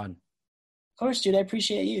lot of fun. Of course, dude. I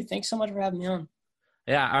appreciate you. Thanks so much for having me on.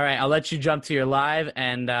 Yeah. All right. I'll let you jump to your live.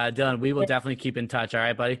 And Dylan, we will definitely keep in touch. All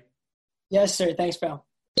right, buddy? Yes, sir. Thanks, bro.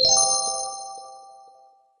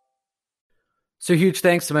 So huge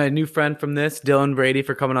thanks to my new friend from this, Dylan Brady,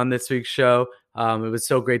 for coming on this week's show. It was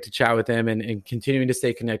so great to chat with him and continuing to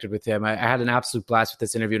stay connected with him. I had an absolute blast with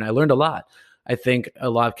this interview, and I learned a lot. I think a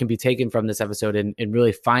lot can be taken from this episode in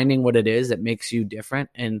really finding what it is that makes you different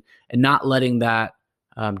and not letting that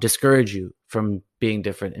discourage you from being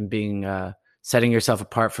different and being setting yourself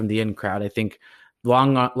apart from the in crowd. I think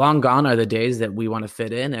long gone are the days that we want to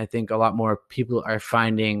fit in. I think a lot more people are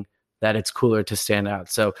finding that it's cooler to stand out.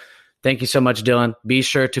 So thank you so much, Dylan. Be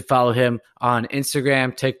sure to follow him on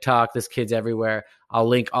Instagram, TikTok. This kid's everywhere. I'll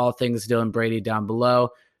link all things Dylan Brady down below.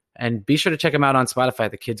 And be sure to check him out on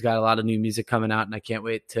Spotify. The kid's got a lot of new music coming out, and I can't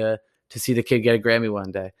wait to see the kid get a Grammy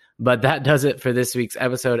one day. But that does it for this week's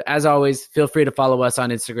episode. As always, feel free to follow us on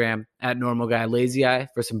Instagram at NormalGuyLazyEye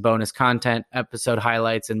for some bonus content, episode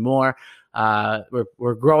highlights, and more.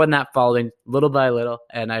 We're growing that following little by little,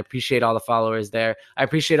 and I appreciate all the followers there. I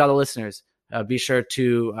appreciate all the listeners. Be sure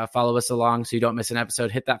to follow us along so you don't miss an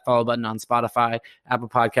episode. Hit that follow button on Spotify, Apple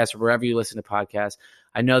Podcasts, or wherever you listen to podcasts.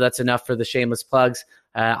 I know that's enough for the shameless plugs.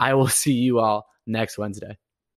 I will see you all next Wednesday.